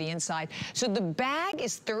show you the inside. So the bag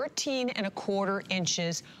is 13¼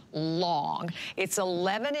 inches long. It's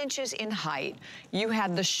 11 inches in height. You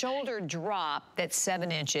have the shoulder drop that's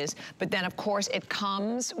 7 inches, but then of course it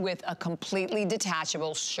comes with a completely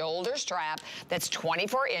detachable shoulder strap that's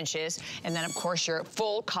 24 inches, and then of course your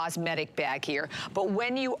full cosmetic bag here. But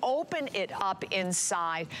when you open it up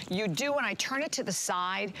inside, you do, when I turn it to the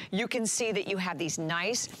side, you can see that you have these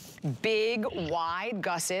nice, big, wide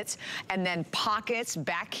gussets, and then pockets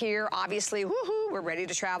back here. Obviously, woohoo, we're ready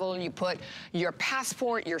to travel. You put your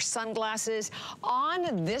passport, your sunglasses.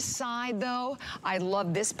 On this side, though, I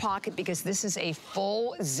love this pocket because this is a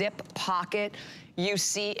full zip pocket. You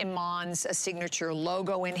see Iman's signature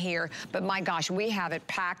logo in here, but my gosh, we have it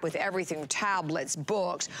packed with everything, tablets,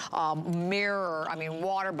 books, mirror, I mean,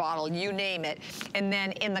 water bottle, you name it. And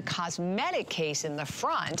then in the cosmetic case in the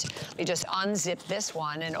front, we just unzip this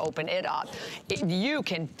one and open it up. You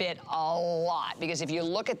can fit a lot, because if you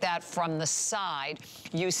look at that from the side,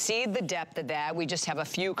 you see the depth of that. We just have a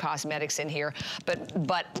few cosmetics in here,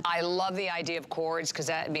 but I love the idea of cords, because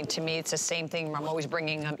that, I mean, to me, it's the same thing. I'm always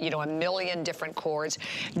bringing, you know, a million different cords.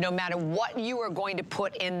 No matter what you are going to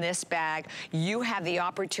put in this bag, you have the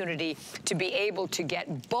opportunity to be able to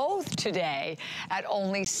get both today at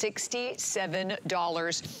only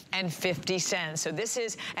 $67.50. So this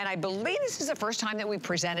is, and I believe this is the first time that we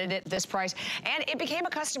presented it this price, and it became a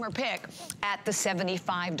customer pick at the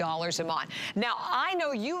 $75 a month. Now, I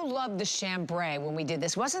know you loved the chambray when we did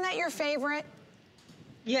this. Wasn't that your favorite?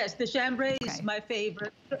 Yes, the chambray is my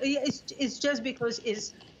favorite. It's just because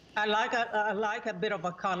I like a bit of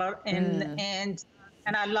a color, and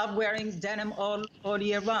I love wearing denim all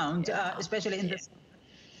year round, especially in the summer.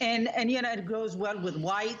 And you know, it goes well with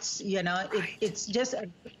whites. You know, it's just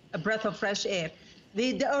a breath of fresh air.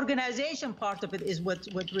 The organization part of it is what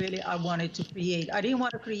really I wanted to create. I didn't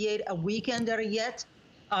want to create a weekender yet,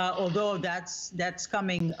 although that's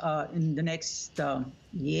coming in the next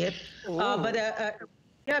year.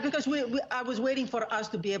 Yeah, because I was waiting for us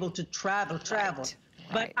to be able to travel. Right.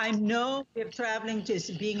 But I know we're traveling to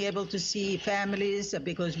being able to see families,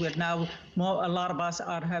 because we're now a lot of us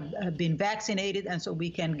have been vaccinated, and so we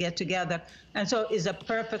can get together. And so it's a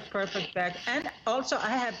perfect bag. And also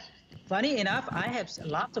funny enough, I have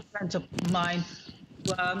lots of friends of mine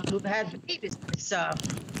who've had babies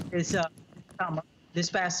this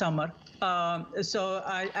past summer. So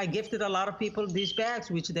I gifted a lot of people these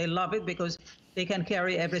bags, which they love it because they can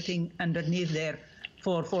carry everything underneath there.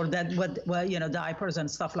 For that, you know, diapers and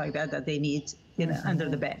stuff like that they need, you know, under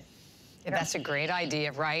the bed. Yeah, that's a great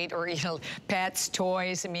idea, right? Or, you know, pets,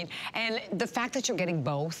 toys, I mean, and the fact that you're getting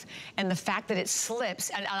both, and the fact that it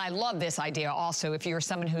slips, and I love this idea also, if you're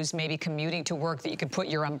someone who's maybe commuting to work, that you could put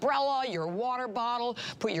your umbrella, your water bottle,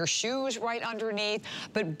 put your shoes right underneath,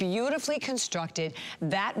 but beautifully constructed.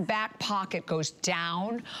 That back pocket goes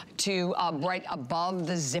down to right above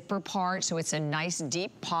the zipper part, so it's a nice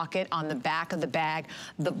deep pocket on the back of the bag.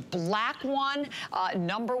 The black one,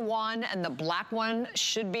 #1, and the black one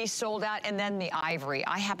should be sold out. And then the ivory.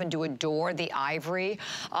 I happen to adore the ivory.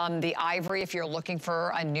 The ivory, if you're looking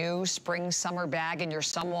for a new spring, summer bag, and you're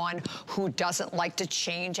someone who doesn't like to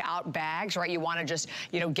change out bags, right? You want to just,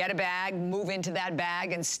 you know, get a bag, move into that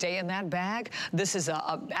bag, and stay in that bag. This is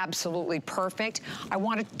absolutely perfect. I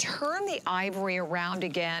want to turn the ivory around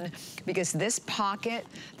again, because this pocket,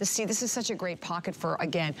 this is such a great pocket for,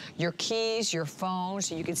 again, your keys, your phone.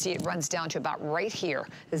 So you can see it runs down to about right here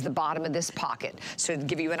is the bottom of this pocket. So to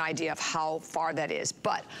give you an idea of how far that is.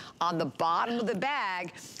 But on the bottom of the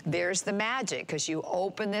bag, there's the magic, because you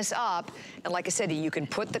open this up, and like I said, you can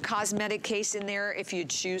put the cosmetic case in there if you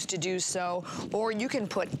choose to do so, or you can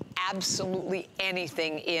put absolutely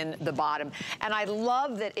anything in the bottom. And I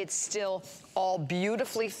love that it's still all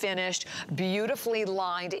beautifully finished, beautifully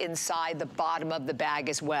lined inside the bottom of the bag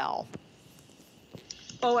as well.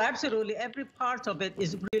 Oh, absolutely. Every part of it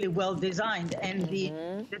is really well designed. And the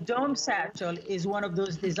dome satchel is one of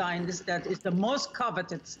those designs that is the most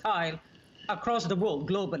coveted style across the world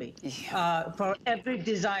globally. Yeah. For every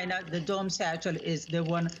designer, the dome satchel is the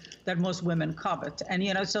one that most women covet. And,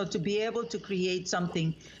 you know, so to be able to create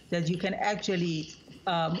something that you can actually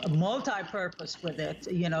multi-purpose with it,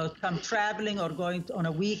 you know, come traveling or going on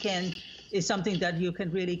a weekend, is something that you can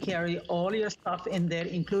really carry all your stuff in there,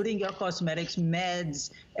 including your cosmetics, meds,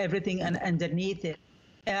 everything, and underneath it.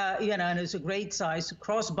 You know, and it's a great size.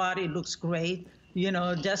 Crossbody looks great, you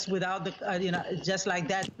know, just without the, you know, just like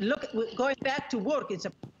that. Look, going back to work, it's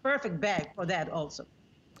a perfect bag for that also.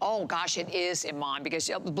 Oh gosh, it is, Iman, because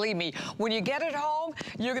believe me, when you get it home,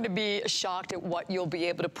 you're gonna be shocked at what you'll be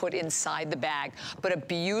able to put inside the bag. But a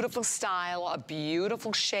beautiful style, a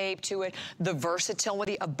beautiful shape to it, the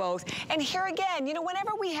versatility of both. And here again, you know,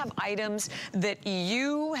 whenever we have items that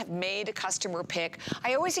you have made a customer pick,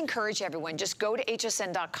 I always encourage everyone, just go to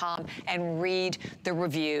hsn.com and read the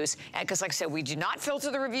reviews. Because like I said, we do not filter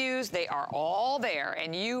the reviews, they are all there.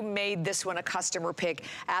 And you made this one a customer pick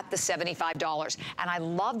at the $75. And I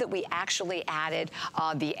love that we actually added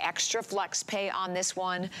the extra flex pay on this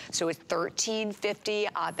one. So it's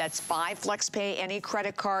 $13.50. That's 5 flex pay, any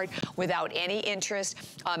credit card without any interest.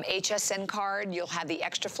 HSN card, you'll have the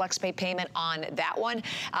extra flex pay payment on that one.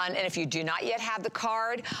 And if you do not yet have the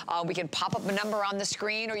card, we can pop up a number on the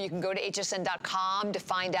screen, or you can go to hsn.com to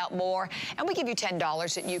find out more. And we give you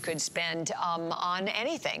 $10 that you could spend on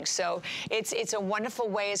anything. So it's a wonderful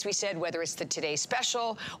way, as we said, whether it's the Today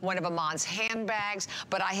Special, one of Iman's handbags,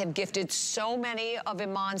 but I have gifted so many of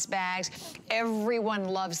Iman's bags. Everyone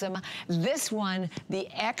loves them. This one, the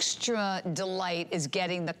extra delight is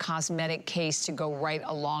getting the cosmetic case to go right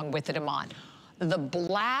along with it, Iman. The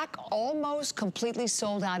black, almost completely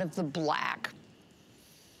sold out of the black.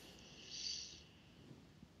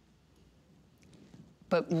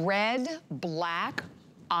 But red, black,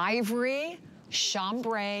 ivory,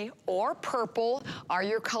 chambray, or purple are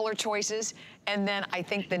your color choices. And then I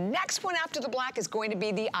think the next one after the black is going to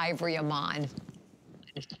be the ivory, Iman.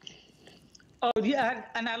 Oh yeah,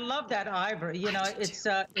 and I love that ivory. You know, it's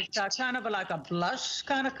kind of like a blush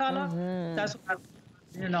kind of color. Mm-hmm. That's what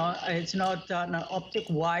you know. It's not an optic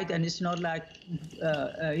white, and it's not like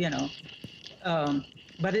you know.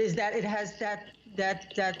 But it is that it has that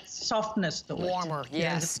softness to it. Warmer,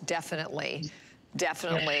 yes, definitely.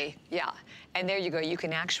 Definitely, yeah. And there you go, you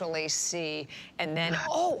can actually see. And then,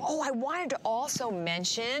 oh, I wanted to also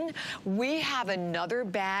mention, we have another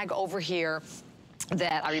bag over here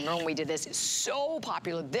that I remember when we did this. It's so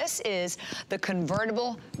popular. This is the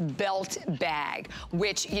convertible belt bag,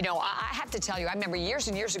 which, you know, I have to tell you, I remember years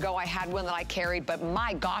and years ago I had one that I carried, but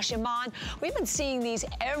my gosh, Iman, we've been seeing these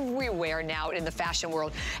everywhere now in the fashion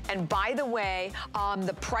world. And by the way,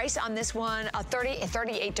 the price on this one,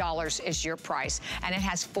 $38 is your price. And it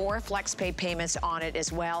has 4 flex pay payments on it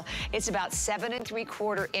as well. It's about 7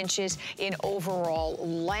 3/4 inches in overall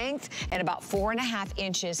length and about 4.5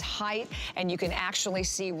 inches height. And you can actually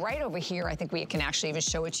see right over here, I think we can actually even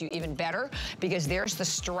show it to you even better, because there's the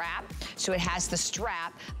strap. So it has the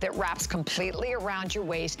strap that wraps completely around your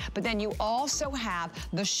waist, but then you also have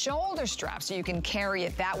the shoulder strap, so you can carry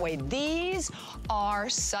it that way. These are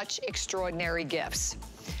such extraordinary gifts.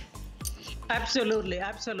 Absolutely,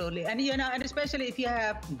 absolutely. And you know, and especially if you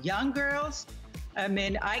have young girls, I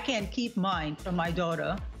mean, I can't keep mine from my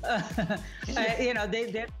daughter. You know,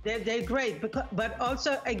 they're great, but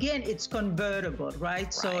also, again, it's convertible,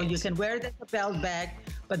 right? So you can wear it as a belt bag,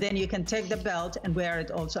 but then you can take the belt and wear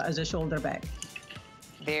it also as a shoulder bag.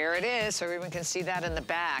 There it is, so everyone can see that in the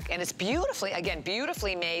back. And it's beautifully, again,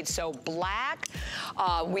 beautifully made. So black,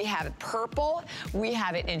 we have it purple, we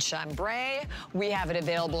have it in chambray, we have it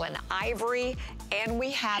available in ivory, and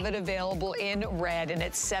we have it available in red. And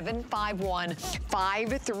it's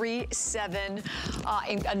 751-537.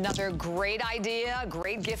 Another great idea,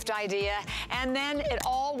 great gift idea. And then it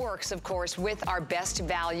all works, of course, with our best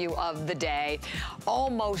value of the day.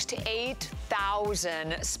 Almost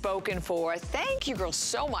 8,000 spoken for. Thank you,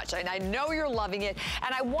 girls, so much. And I know you're loving it.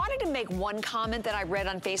 And I wanted to make one comment that I read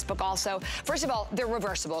on Facebook also. First of all, they're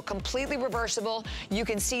reversible, completely reversible. You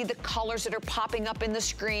can see the colors that are popping up in the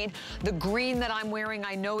screen. The green that I'm wearing,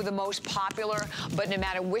 I know the most popular, but no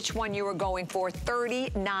matter which one you are going for,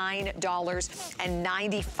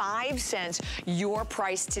 $39.95, your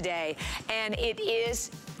price today. And it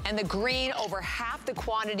is, and the green, over half the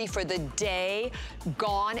quantity for the day,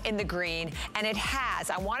 gone in the green. And it has,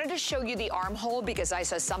 I wanted to show you the armhole because I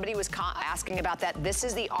saw somebody was asking about that. This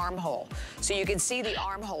is the armhole. So you can see the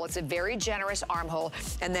armhole. It's a very generous armhole.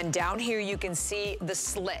 And then down here you can see the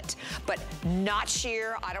slit, but not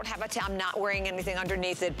sheer. I don't have I'm not wearing anything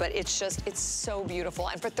underneath it, but it's just, it's so beautiful.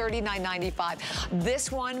 And for $39.95, this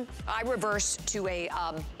one, I reversed to a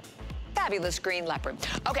fabulous green leopard.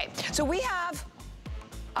 Okay, so we have,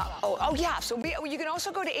 yeah, so you can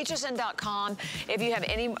also go to hsn.com if you have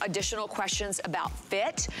any additional questions about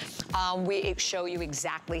fit. We show you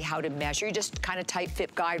exactly how to measure. You just kind of type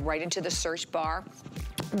fit guide right into the search bar.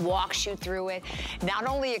 walks you through it. Not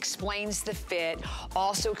only explains the fit,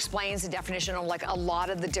 also explains the definition of like a lot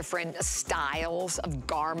of the different styles of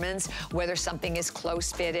garments, whether something is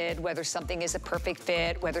close fitted, whether something is a perfect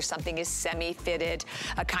fit, whether something is semi-fitted.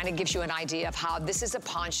 Kind of gives you an idea of how this is a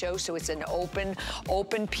poncho, so it's an open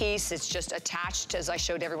piece. It's just attached, as I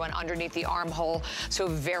showed everyone, underneath the armhole. So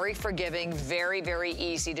very forgiving, very, very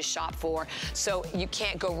easy to shop for. So you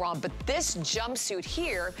can't go wrong. But this jumpsuit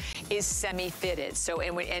here is semi-fitted. So,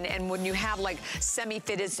 and when you have like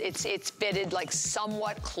semi-fitted, it's fitted like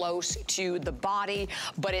somewhat close to the body,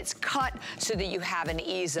 but it's cut so that you have an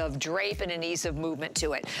ease of drape and an ease of movement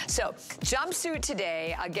to it. So jumpsuit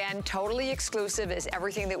today, again, totally exclusive is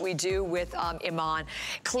everything that we do with Iman.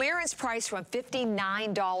 Clearance price from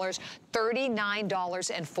 $59,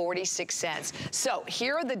 $39.46. So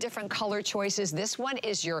here are the different color choices. This one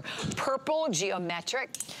is your purple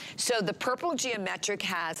geometric. So the purple geometric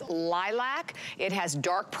has lilac, it has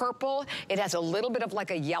dark purple, it has a little bit of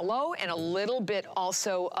like a yellow and a little bit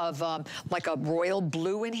also of like a royal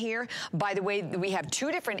blue in here. By the way, we have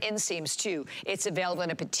two different inseams too. It's available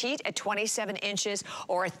in a petite at 27 inches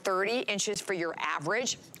or a 30 inches for your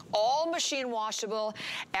average. All machine washable,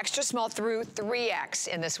 extra small through 3X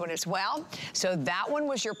in this one as well. So that one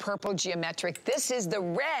was your purple geometric. This is the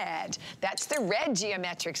red. That's the red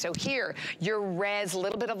geometric. So here, your reds, a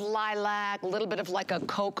little bit of lilac, a little bit of like a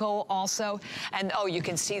cocoa also. And oh, you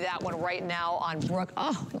can see that one right now on Brooke.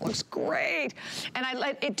 Oh, it looks great. And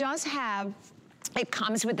it does have, it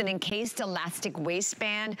comes with an encased elastic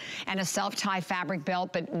waistband and a self-tie fabric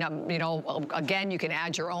belt, but you know, again, you can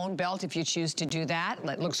add your own belt if you choose to do that.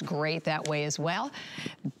 It looks great that way as well.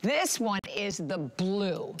 This one is the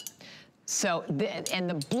blue. So, and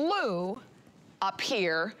the blue up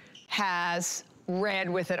here has red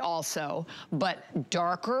with it also, but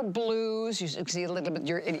darker blues. You see a little bit,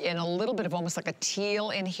 you're in a little bit of almost like a teal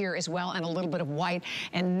in here as well, and a little bit of white.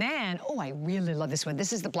 And then, oh, I really love this one.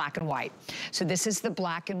 This is the black and white. So this is the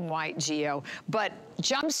black and white geo. But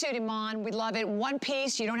jumpsuit, Iman, we love it. One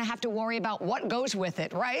piece, you don't have to worry about what goes with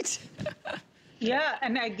it, right? Yeah,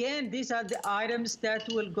 and again, these are the items that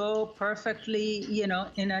will go perfectly, you know,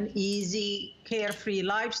 in an easy, carefree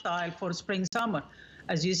lifestyle for spring, summer.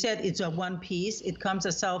 As you said, it's a one piece. It comes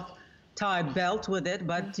a self-tie belt with it,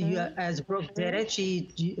 but you, as Brooke did it,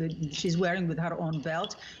 she's wearing with her own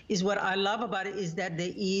belt. Is what I love about it is that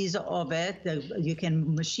the ease of it, you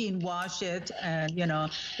can machine wash it, and you know,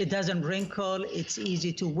 it doesn't wrinkle. It's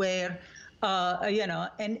easy to wear. You know,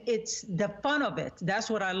 and it's the fun of it. That's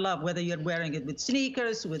what I love. Whether you're wearing it with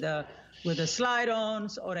sneakers, with a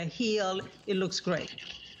slide-ons or a heel, it looks great.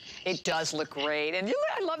 It does look great. And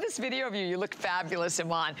I love this video of you. You look fabulous,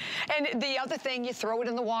 Iman. And the other thing, you throw it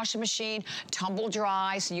in the washing machine, tumble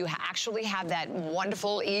dry, so you actually have that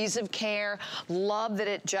wonderful ease of care. Love that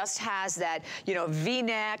it just has that, you know,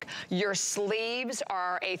 V-neck. Your sleeves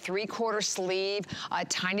are a 3/4 sleeve, a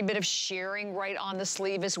tiny bit of shearing right on the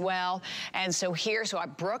sleeve as well. And so here, so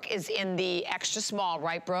Brooke is in the extra small,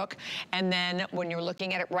 right, Brooke? And then when you're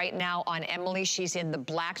looking at it right now on Emily, she's in the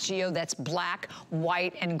black geo. That's black,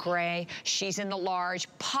 white, and gray. She's in the large.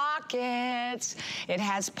 Pockets. It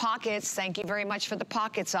has pockets. Thank you very much for the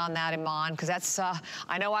pockets on that, Iman, because that's,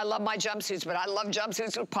 I know I love my jumpsuits, but I love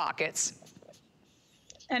jumpsuits with pockets.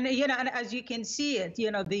 And you know, and as you can see it,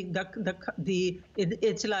 you know,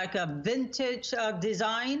 it's like a vintage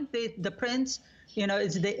design. The prints, you know,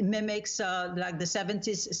 it mimics like the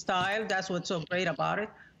 70s style. That's what's so great about it,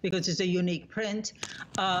 because it's a unique print.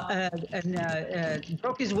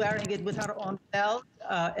 Brooke is wearing it with her own belt.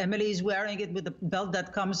 Emily is wearing it with the belt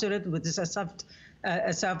that comes with it, with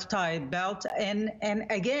a soft-tie belt. And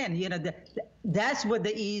again, you know, that's what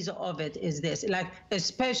the ease of it is. This, like,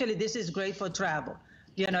 especially this is great for travel.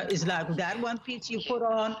 You know, it's like that one piece you put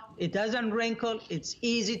on. It doesn't wrinkle. It's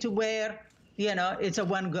easy to wear. You know, it's a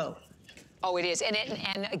one go. Oh, it is. And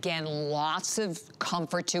again, lots of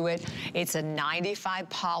comfort to it. It's a 95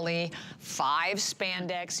 poly, 5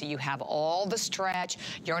 spandex. So you have all the stretch.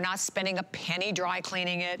 You're not spending a penny dry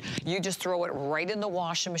cleaning it. You just throw it right in the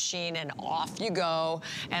washing machine and off you go.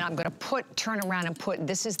 And I'm gonna turn around and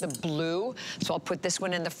this is the blue. So I'll put this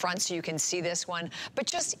one in the front so you can see this one. But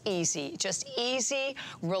just easy,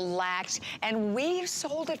 relaxed. And we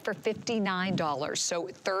sold it for $59. So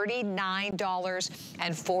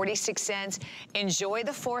 $39.46. fashions. Enjoy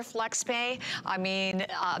the 4 flex pay. I mean,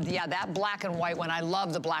 yeah, that black and white one, I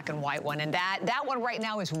love the black and white one. And that one right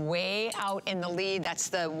now is way out in the lead. That's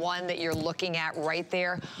the one that you're looking at right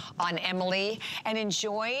there on Emily. And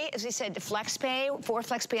enjoy, as we said, flex pay, 4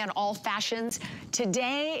 flex pay on all fashions.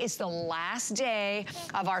 Today is the last day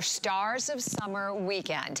of our Stars of Summer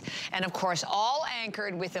weekend. And of course, all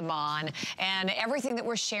anchored with Iman, and everything that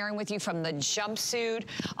we're sharing with you, from the jumpsuit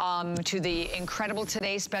to the incredible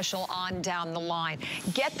Today Special on down the line.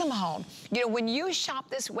 Get them home. You know, when you shop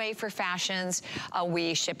this way for fashions,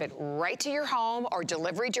 we ship it right to your home or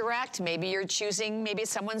delivery direct. Maybe you're choosing, maybe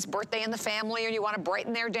it's someone's birthday in the family or you want to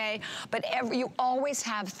brighten their day. But you always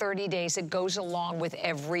have 30 days that goes along with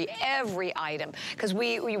every item, because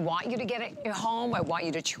we want you to get it home. I want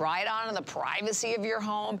you to try it on in the privacy of your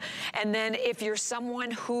home. And then if you're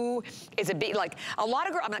someone who is a bit like a lot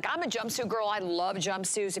of girls, I'm a jumpsuit girl. I love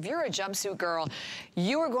jumpsuits. If you're a jumpsuit girl,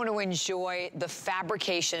 you are going to enjoy the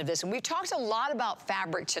fabrication of this. And we've talked a lot about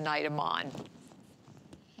fabric tonight, Iman.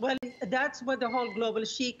 Well, that's what the whole global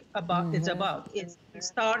chic is about. It's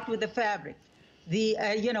start with the fabric.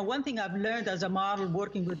 You know, one thing I've learned as a model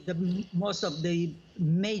working with most of the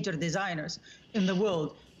major designers in the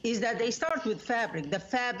world is that they start with fabric. The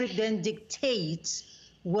fabric then dictates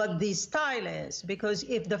what the style is, because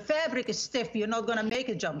if the fabric is stiff, you're not going to make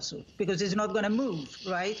a jumpsuit because it's not going to move,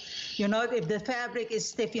 right? If the fabric is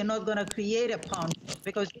stiff, you're not going to create a poncho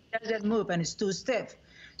because it doesn't move and it's too stiff.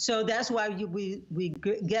 So that's why we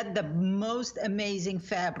get the most amazing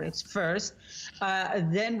fabrics first.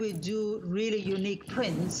 Then we do really unique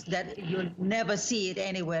prints that you'll never see it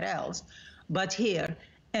anywhere else but here.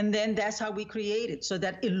 And then that's how we create it, so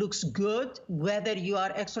that it looks good whether you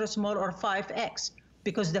are extra small or 5X,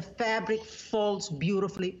 because the fabric folds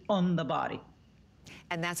beautifully on the body.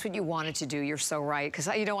 And that's what you wanted to do. You're so right. Because,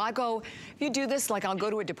 you know, if you do this, like I'll go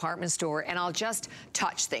to a department store and I'll just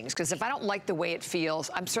touch things. Because if I don't like the way it feels,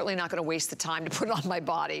 I'm certainly not going to waste the time to put it on my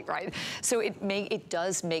body, right? So it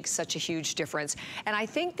does make such a huge difference. And I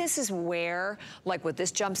think this is where, like with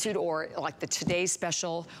this jumpsuit or like the Today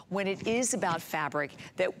Special, when it is about fabric,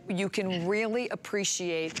 that you can really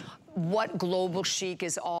appreciate what global chic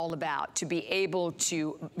is all about. To be able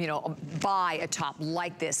to, you know, buy a top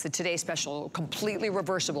like this, the Today Special, completely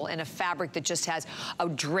reversible in a fabric that just has a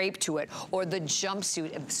drape to it, or the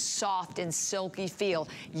jumpsuit, a soft and silky feel.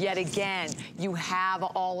 Yet again, you have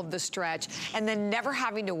all of the stretch, and then never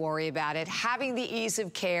having to worry about it, having the ease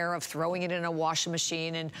of care of throwing it in a washing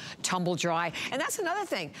machine and tumble dry. And that's another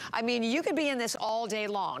thing. I mean, you could be in this all day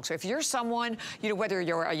long. So if you're someone, you know, whether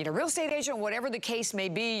you're a real estate agent, whatever the case may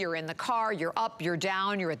be, you're in the car, you're up, you're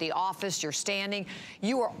down, you're at the office, you're standing,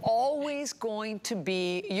 you are always going to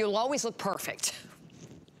be, you'll always look perfect.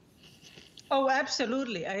 Oh,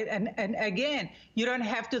 absolutely. And again, you don't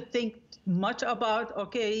have to think much about,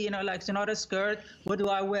 okay, you know, like it's not a skirt, what do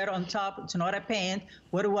I wear on top? It's not a pant,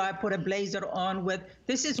 what do I put a blazer on with?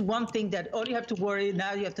 This is one thing that all you have to worry,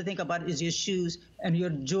 now you have to think about is your shoes and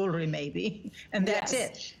your jewelry maybe, and that's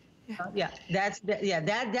it. Yeah, that's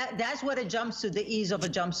what a jumpsuit, the ease of a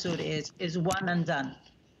jumpsuit is one and done.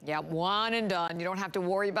 Yeah, one and done. You don't have to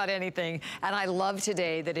worry about anything. And I love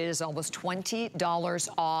today that it is almost $20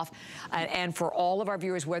 off. And for all of our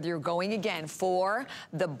viewers, whether you're going again for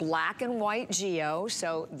the black and white Geo,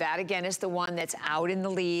 so that again is the one that's out in the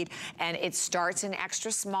lead, and it starts in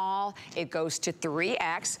extra small. It goes to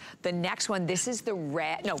 3X. The next one, this is the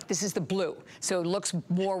red, no, this is the blue. So it looks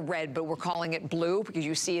more red, but we're calling it blue because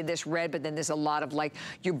you see this red, but then there's a lot of like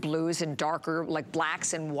your blues and darker, like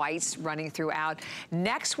blacks and whites running throughout.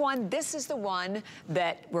 Next one, this is the one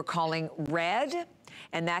that we're calling red,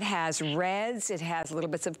 and that has reds, it has little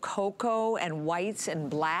bits of cocoa and whites and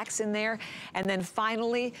blacks in there. And then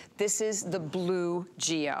finally, this is the blue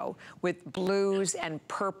Geo with blues and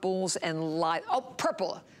purples and light, oh,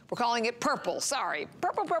 purple. We're calling it purple, sorry.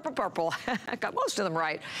 Purple, purple, purple. I got most of them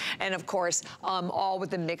right. And of course, all with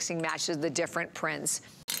the mixing matches, the different prints.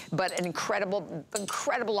 But an incredible,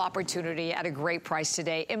 incredible opportunity at a great price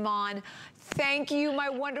today. Iman, thank you, my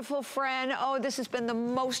wonderful friend. Oh, this has been the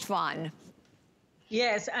most fun.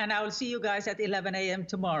 Yes, and I will see you guys at 11 a.m.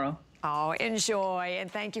 tomorrow. Oh, enjoy.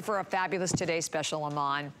 And thank you for a fabulous Today Special,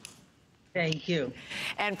 Iman. Thank you.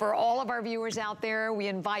 And for all of our viewers out there, we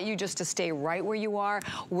invite you just to stay right where you are.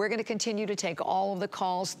 We're going to continue to take all of the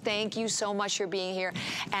calls. Thank you so much for being here.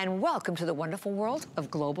 And welcome to the wonderful world of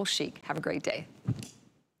Global Chic. Have a great day.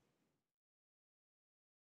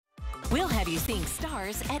 We'll have you seeing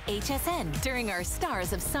stars at HSN during our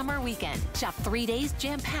Stars of Summer weekend. Shop 3 days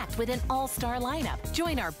jam-packed with an all-star lineup.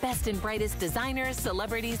 Join our best and brightest designers,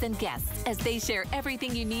 celebrities, and guests as they share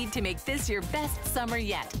everything you need to make this your best summer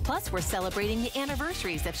yet. Plus, we're celebrating the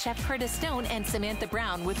anniversaries of Chef Curtis Stone and Samantha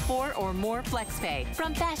Brown with 4 or more FlexPay.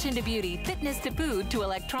 From fashion to beauty, fitness to food to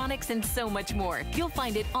electronics, and so much more. You'll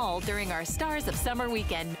find it all during our Stars of Summer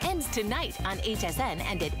weekend. Ends tonight on HSN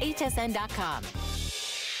and at hsn.com.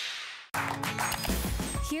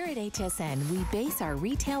 Here at HSN, we base our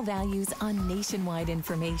retail values on nationwide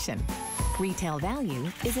information. Retail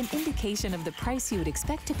value is an indication of the price you would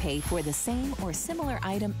expect to pay for the same or similar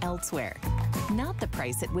item elsewhere, not the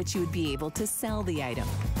price at which you would be able to sell the item.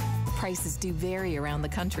 Prices do vary around the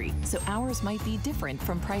country, so ours might be different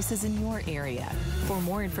from prices in your area. For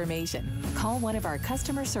more information, call one of our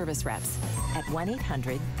customer service reps at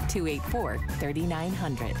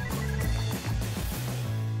 1-800-284-3900.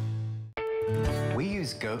 We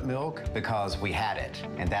use goat milk because we had it,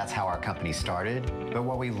 and that's how our company started. But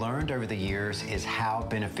what we learned over the years is how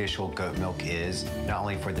beneficial goat milk is, not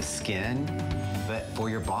only for the skin, but for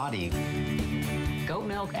your body. Goat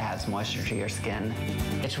milk adds moisture to your skin.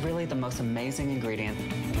 It's really the most amazing ingredient.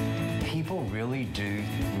 People really do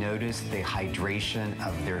notice the hydration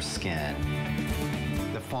of their skin.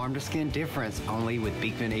 The farm-to-skin difference only with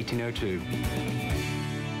Beekman 1802.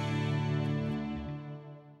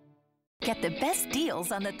 Get the best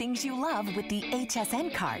deals on the things you love with the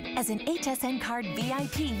HSN card. As an HSN card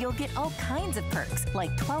VIP, you'll get all kinds of perks,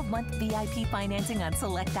 like 12-month VIP financing on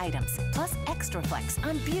select items, plus extra flex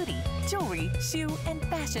on beauty, jewelry, shoe, and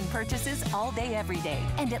fashion purchases all day, every day,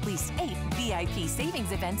 and at least 8 VIP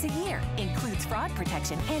savings events a year. Includes fraud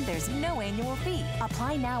protection, and there's no annual fee.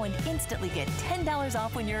 Apply now and instantly get $10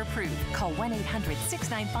 off when you're approved. Call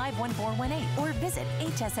 1-800-695-1418 or visit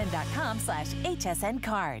hsn.com/HSN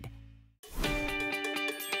card.